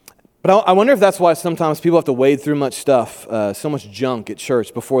 But I wonder if that's why sometimes people have to wade through much stuff, so much junk at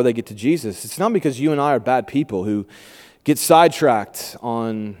church before they get to Jesus. It's not because you and I are bad people who get sidetracked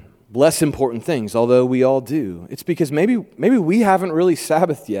on less important things, although we all do. It's because maybe we haven't really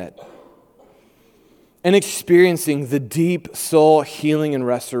Sabbathed yet and experiencing the deep soul healing and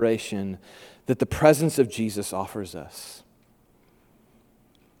restoration that the presence of Jesus offers us.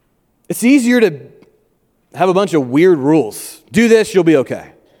 It's easier to have a bunch of weird rules. Do this, you'll be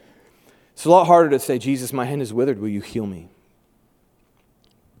okay. It's a lot harder to say, Jesus, my hand is withered, will you heal me?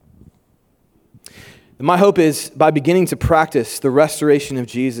 And my hope is by beginning to practice the restoration of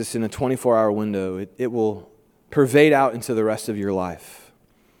Jesus in a 24-hour window, it will pervade out into the rest of your life.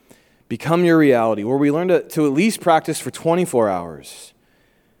 Become your reality, where we learn to at least practice for 24 hours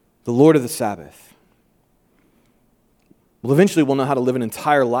the Lord of the Sabbath. Well, eventually we'll know how to live an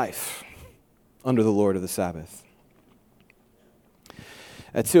entire life under the Lord of the Sabbath.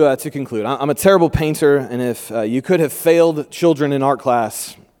 To conclude, I'm a terrible painter, and if you could have failed children in art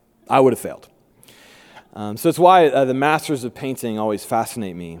class, I would have failed. So it's why the masters of painting always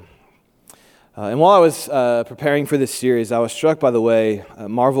fascinate me. And while I was preparing for this series, I was struck by the way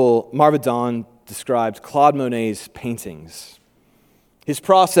Marva Dawn described Claude Monet's paintings. His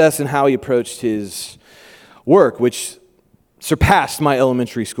process and how he approached his work, which surpassed my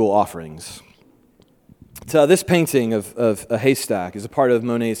elementary school offerings. So this painting of a haystack is a part of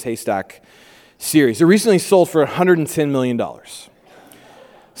Monet's haystack series. It recently sold for $110 million.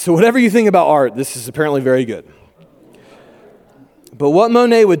 So whatever you think about art, this is apparently very good. But what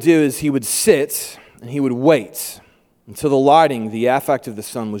Monet would do is he would sit and he would wait until the lighting, the affect of the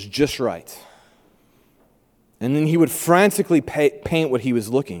sun was just right. And then he would frantically paint what he was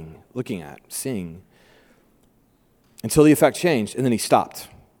looking at, seeing, until the effect changed, and then he stopped.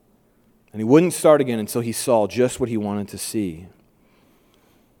 And he wouldn't start again until he saw just what he wanted to see.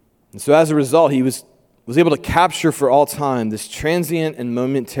 And so as a result, he was able to capture for all time this transient and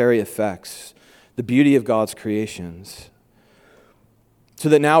momentary effects, the beauty of God's creations, so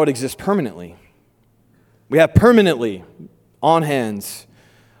that now it exists permanently. We have permanently on hands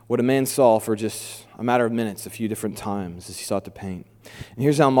what a man saw for just a matter of minutes, a few different times as he sought to paint. And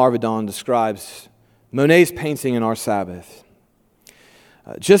here's how Marva Dawn describes Monet's painting in our Sabbath.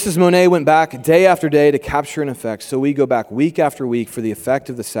 Just as Monet went back day after day to capture an effect, so we go back week after week for the effect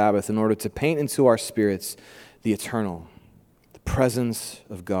of the Sabbath in order to paint into our spirits the eternal, the presence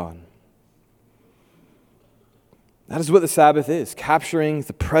of God. That is what the Sabbath is, capturing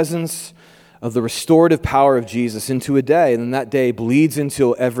the presence of the restorative power of Jesus into a day, and then that day bleeds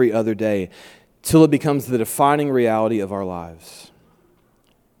into every other day till it becomes the defining reality of our lives.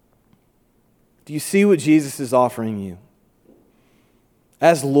 Do you see what Jesus is offering you?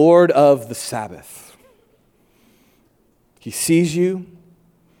 As Lord of the Sabbath. He sees you.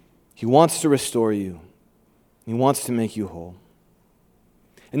 He wants to restore you. He wants to make you whole.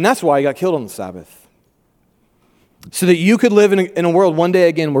 And that's why he got killed on the Sabbath. So that you could live in a world one day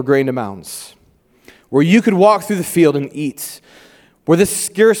again where grain abounds. Where you could walk through the field and eat. Where this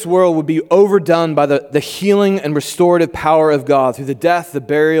scarce world would be overdone by the healing and restorative power of God through the death, the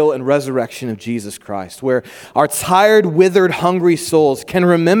burial, and resurrection of Jesus Christ. Where our tired, withered, hungry souls can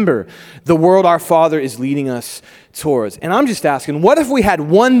remember the world our Father is leading us towards. And I'm just asking, what if we had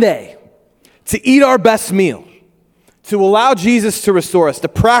one day to eat our best meal, to allow Jesus to restore us, to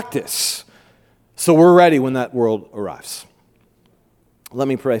practice, so we're ready when that world arrives? Let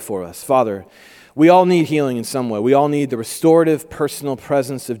me pray for us. Father, we all need healing in some way. We all need the restorative, personal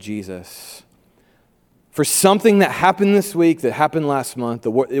presence of Jesus. For something that happened this week, that happened last month,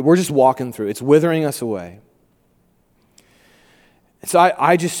 that we're just walking through. It's withering us away. So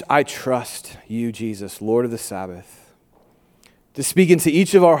I trust you, Jesus, Lord of the Sabbath, to speak into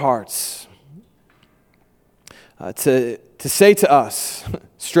each of our hearts, to say to us,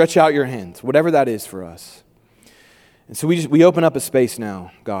 stretch out your hands, whatever that is for us. And so we open up a space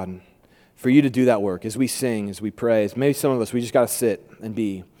now, God, for you to do that work as we sing, as we pray. As maybe some of us, we just got to sit and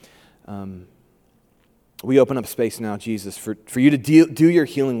be. We open up space now, Jesus, for you to do your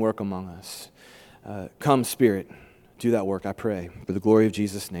healing work among us. Come, Spirit, do that work, I pray, for the glory of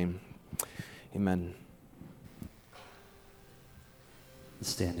Jesus' name. Amen. Let's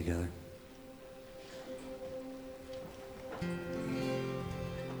stand together.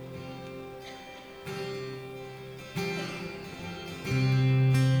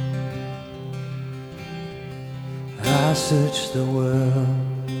 I searched the world,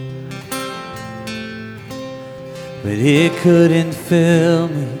 but it couldn't fill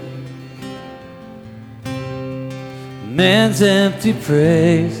me. Man's empty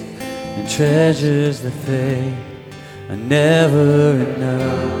praise and treasures that fade are never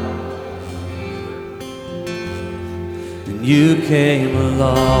enough. And you came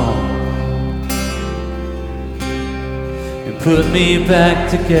along and put me back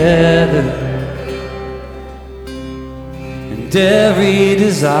together. And every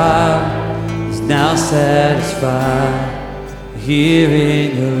desire is now satisfied here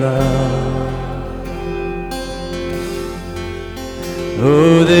in your love.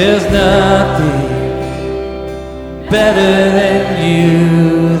 Oh, there's nothing better than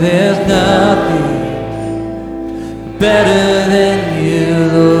you. There's nothing better than you,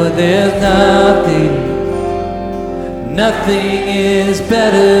 Lord. There's nothing is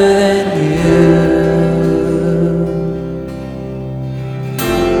better than you.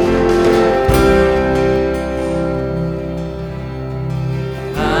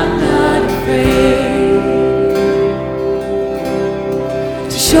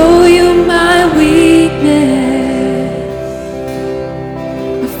 Show you my weakness,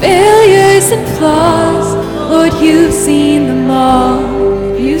 my failures and flaws. Lord, you've seen them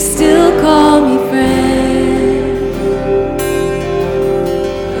all. You still call me friend.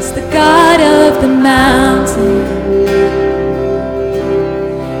 He's the God of the mountain.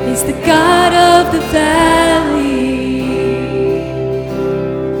 He's the God of the valley.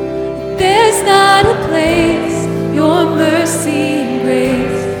 There's not a place your mercy and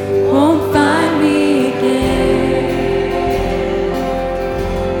grace won't find me again.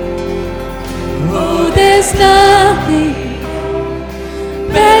 Oh, there's nothing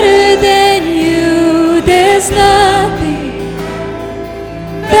better than you. There's nothing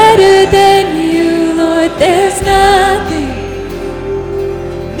better than you, Lord. There's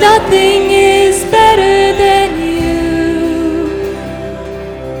nothing is better than you.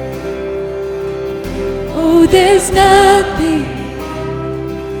 Oh, there's nothing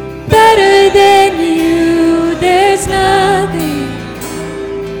better than you. There's nothing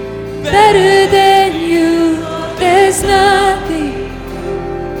better than you. There's nothing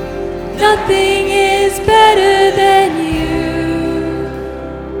is better than you.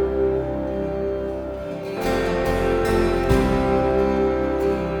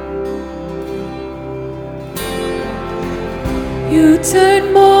 You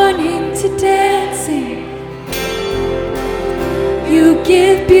turn mourning to dancing. You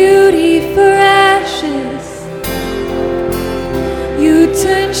give beauty for ashes. You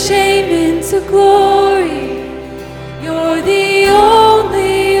turn shame into glory. You're the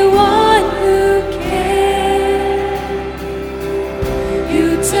only one who can.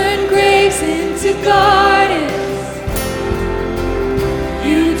 You turn graves into gardens.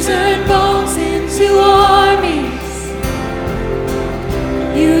 You turn bones into armies.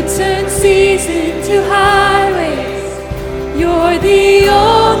 You turn seasons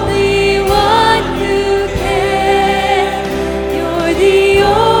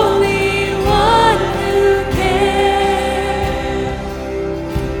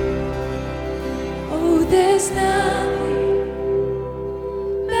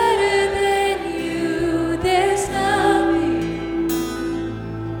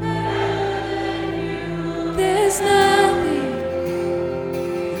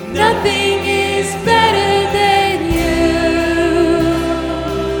Nothing is better than you.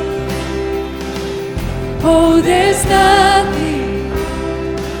 Oh, there's nothing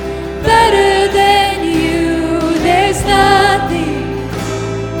better than you. There's nothing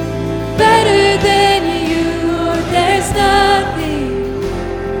better than you. There's nothing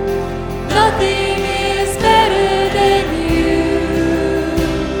is better than you.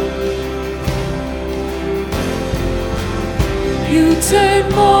 You turn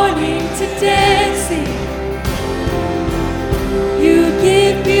mourning to dancing. You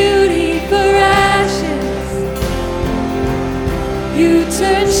give beauty for ashes. You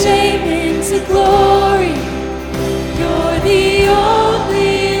turn shame into glory. You're the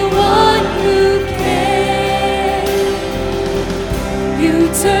only one who can. You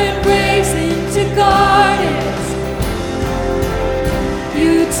turn graves into gardens.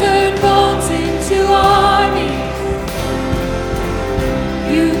 You turn bones into armies.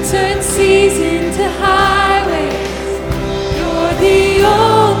 You turn seas into highways. You're the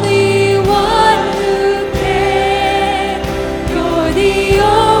only one who can. You're the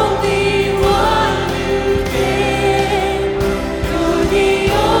only one who can. You're the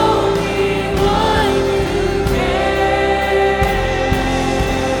only one who can.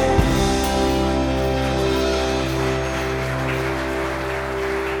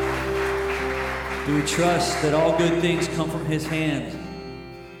 Do we trust that all good things come from His hand?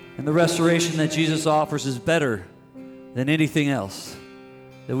 And the restoration that Jesus offers is better than anything else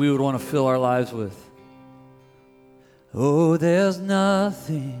that we would want to fill our lives with. Oh, there's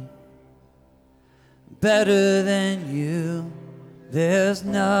nothing better than you. There's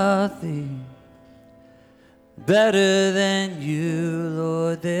nothing better than you,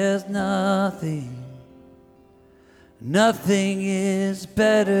 Lord. There's nothing. Nothing is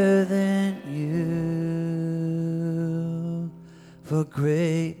better than you. For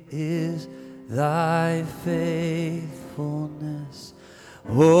great is thy faithfulness,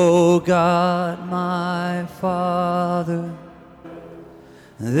 O God, my Father.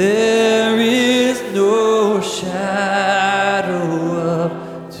 There is no shadow of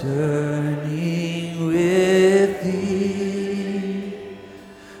turning with thee.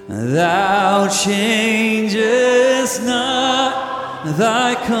 Thou changest not,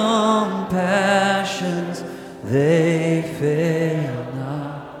 thy compassions, they fail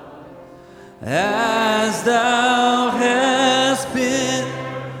not. As thou hast been,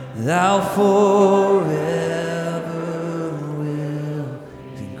 thou forever will.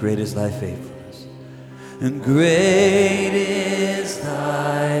 And great is thy faithfulness. And great is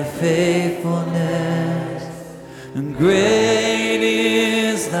thy faithfulness. And great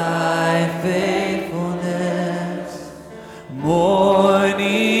is thy faithfulness.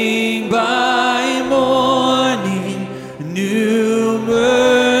 Morning by morning, new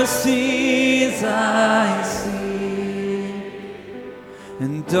mercies I see,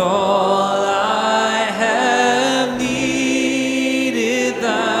 and all I have needed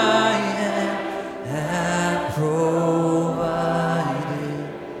thy hand hath provided,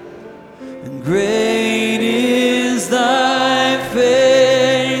 and great is thy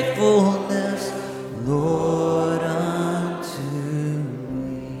faithfulness, Lord, unto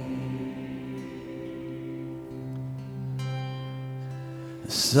me.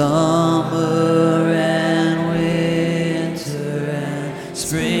 Summer and winter and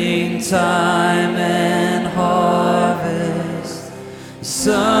springtime and harvest,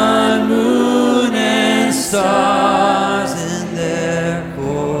 sun, moon, and stars in their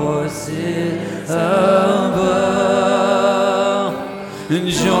courses above, and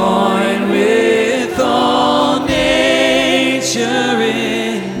join with all nature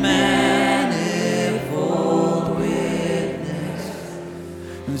in manifold witness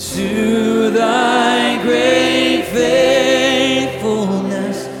to thy great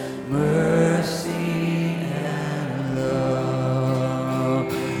faithfulness, mercy, and love.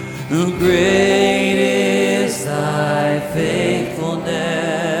 Great is thy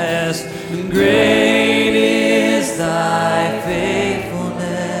faithfulness, great is thy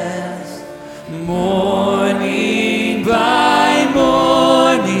faithfulness. Morning by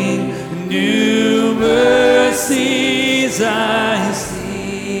morning, new mercies I see,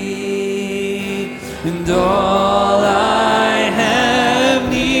 and all I have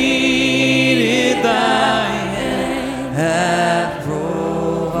needed thy hand hath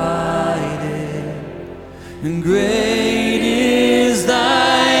provided, and great is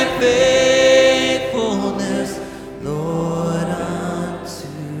thy faithfulness, Lord, unto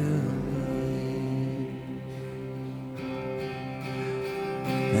me.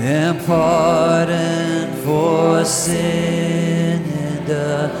 And pardon for sin and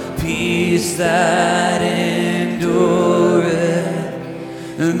a peace that endureth,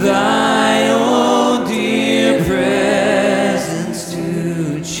 thy own dear presence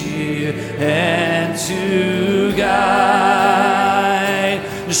to cheer and to guide,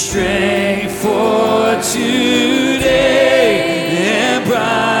 strength for today and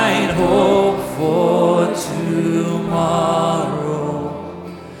bright hope for tomorrow,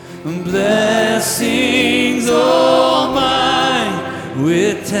 blessings all mine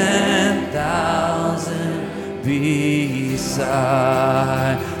with 10,000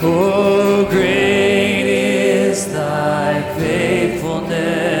 beside. Oh, great is thy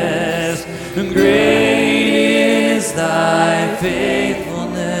faithfulness, great is thy faithfulness.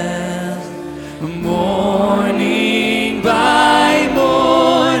 Morning by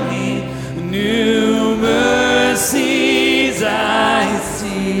morning, new mercies I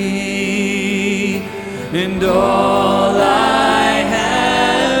see, and all I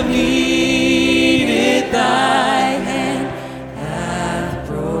have needed, thy hand hath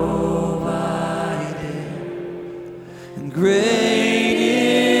provided. And great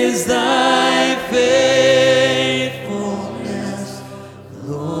is thy faithfulness,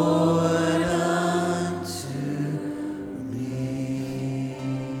 Lord, unto me.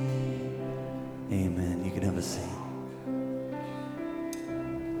 Amen. You can have a seat.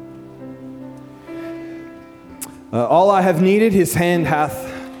 All I have needed, his hand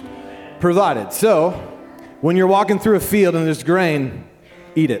hath provided. So, when you're walking through a field and there's grain,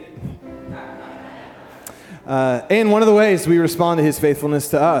 eat it. And one of the ways we respond to his faithfulness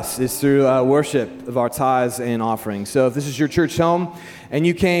to us is through worship of our tithes and offerings. So if this is your church home and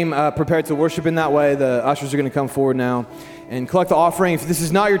you came prepared to worship in that way, the ushers are going to come forward now and collect the offering. If this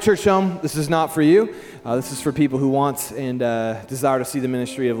is not your church home, this is not for you. This is for people who want and desire to see the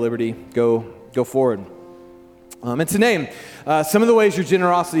ministry of Liberty go forward. And to name some of the ways your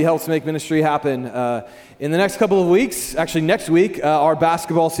generosity helps make ministry happen, in the next couple of weeks, actually next week, our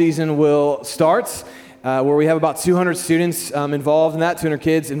basketball season will start, where we have about 200 students involved in that, 200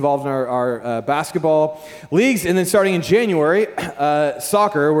 kids involved in our basketball leagues. And then starting in January,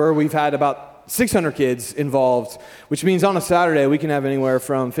 soccer, where we've had about 600 kids involved, which means on a Saturday we can have anywhere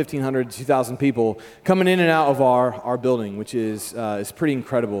from 1,500 to 2,000 people coming in and out of our building, which is pretty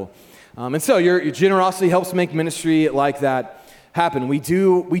incredible. And so your generosity helps make ministry like that happen. We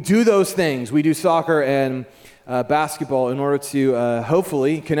do those things. We do soccer and basketball in order to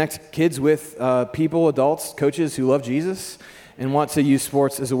hopefully connect kids with people, adults, coaches who love Jesus and want to use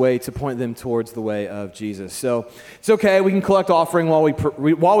sports as a way to point them towards the way of Jesus. So it's okay. We can collect offering while we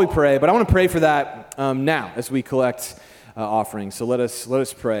pray, but I want to pray for that now as we collect offerings. So let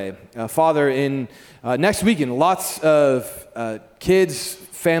us pray. Father, in next weekend, lots of kids,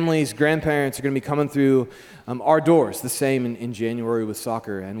 families, grandparents are going to be coming through our doors, the same in January with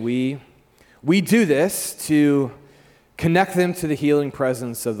soccer. And we do this to connect them to the healing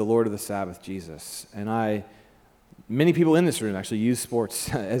presence of the Lord of the Sabbath, Jesus. And many people in this room actually use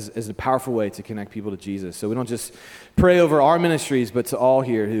sports as a powerful way to connect people to Jesus. So we don't just pray over our ministries, but to all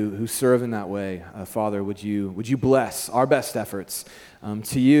here who serve in that way. Father, would you bless our best efforts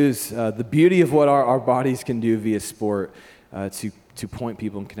to use the beauty of what our bodies can do via sport to point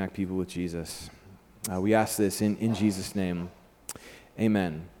people and connect people with Jesus. We ask this in Jesus' name.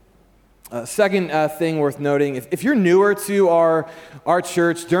 Amen. Second thing worth noting, if you're newer to our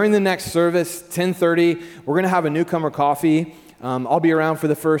church, during the next service, 10:30, we're going to have a newcomer coffee. I'll be around for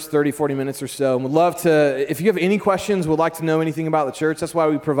the first 30, 40 minutes or so. And would love to, if you have any questions, would like to know anything about the church, that's why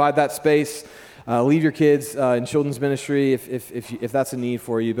we provide that space. Leave your kids in children's ministry if that's a need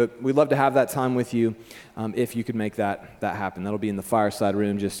for you. But we'd love to have that time with you if you could make that happen. That'll be in the fireside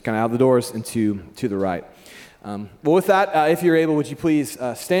room, just kind of out the doors and to the right. Well, with that, if you're able, would you please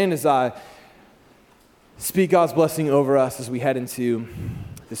stand as I speak God's blessing over us as we head into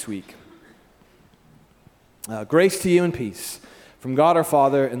this week. Grace to you and peace from God our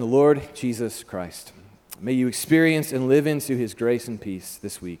Father and the Lord Jesus Christ. May you experience and live into his grace and peace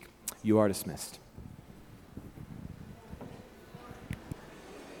this week. You are dismissed.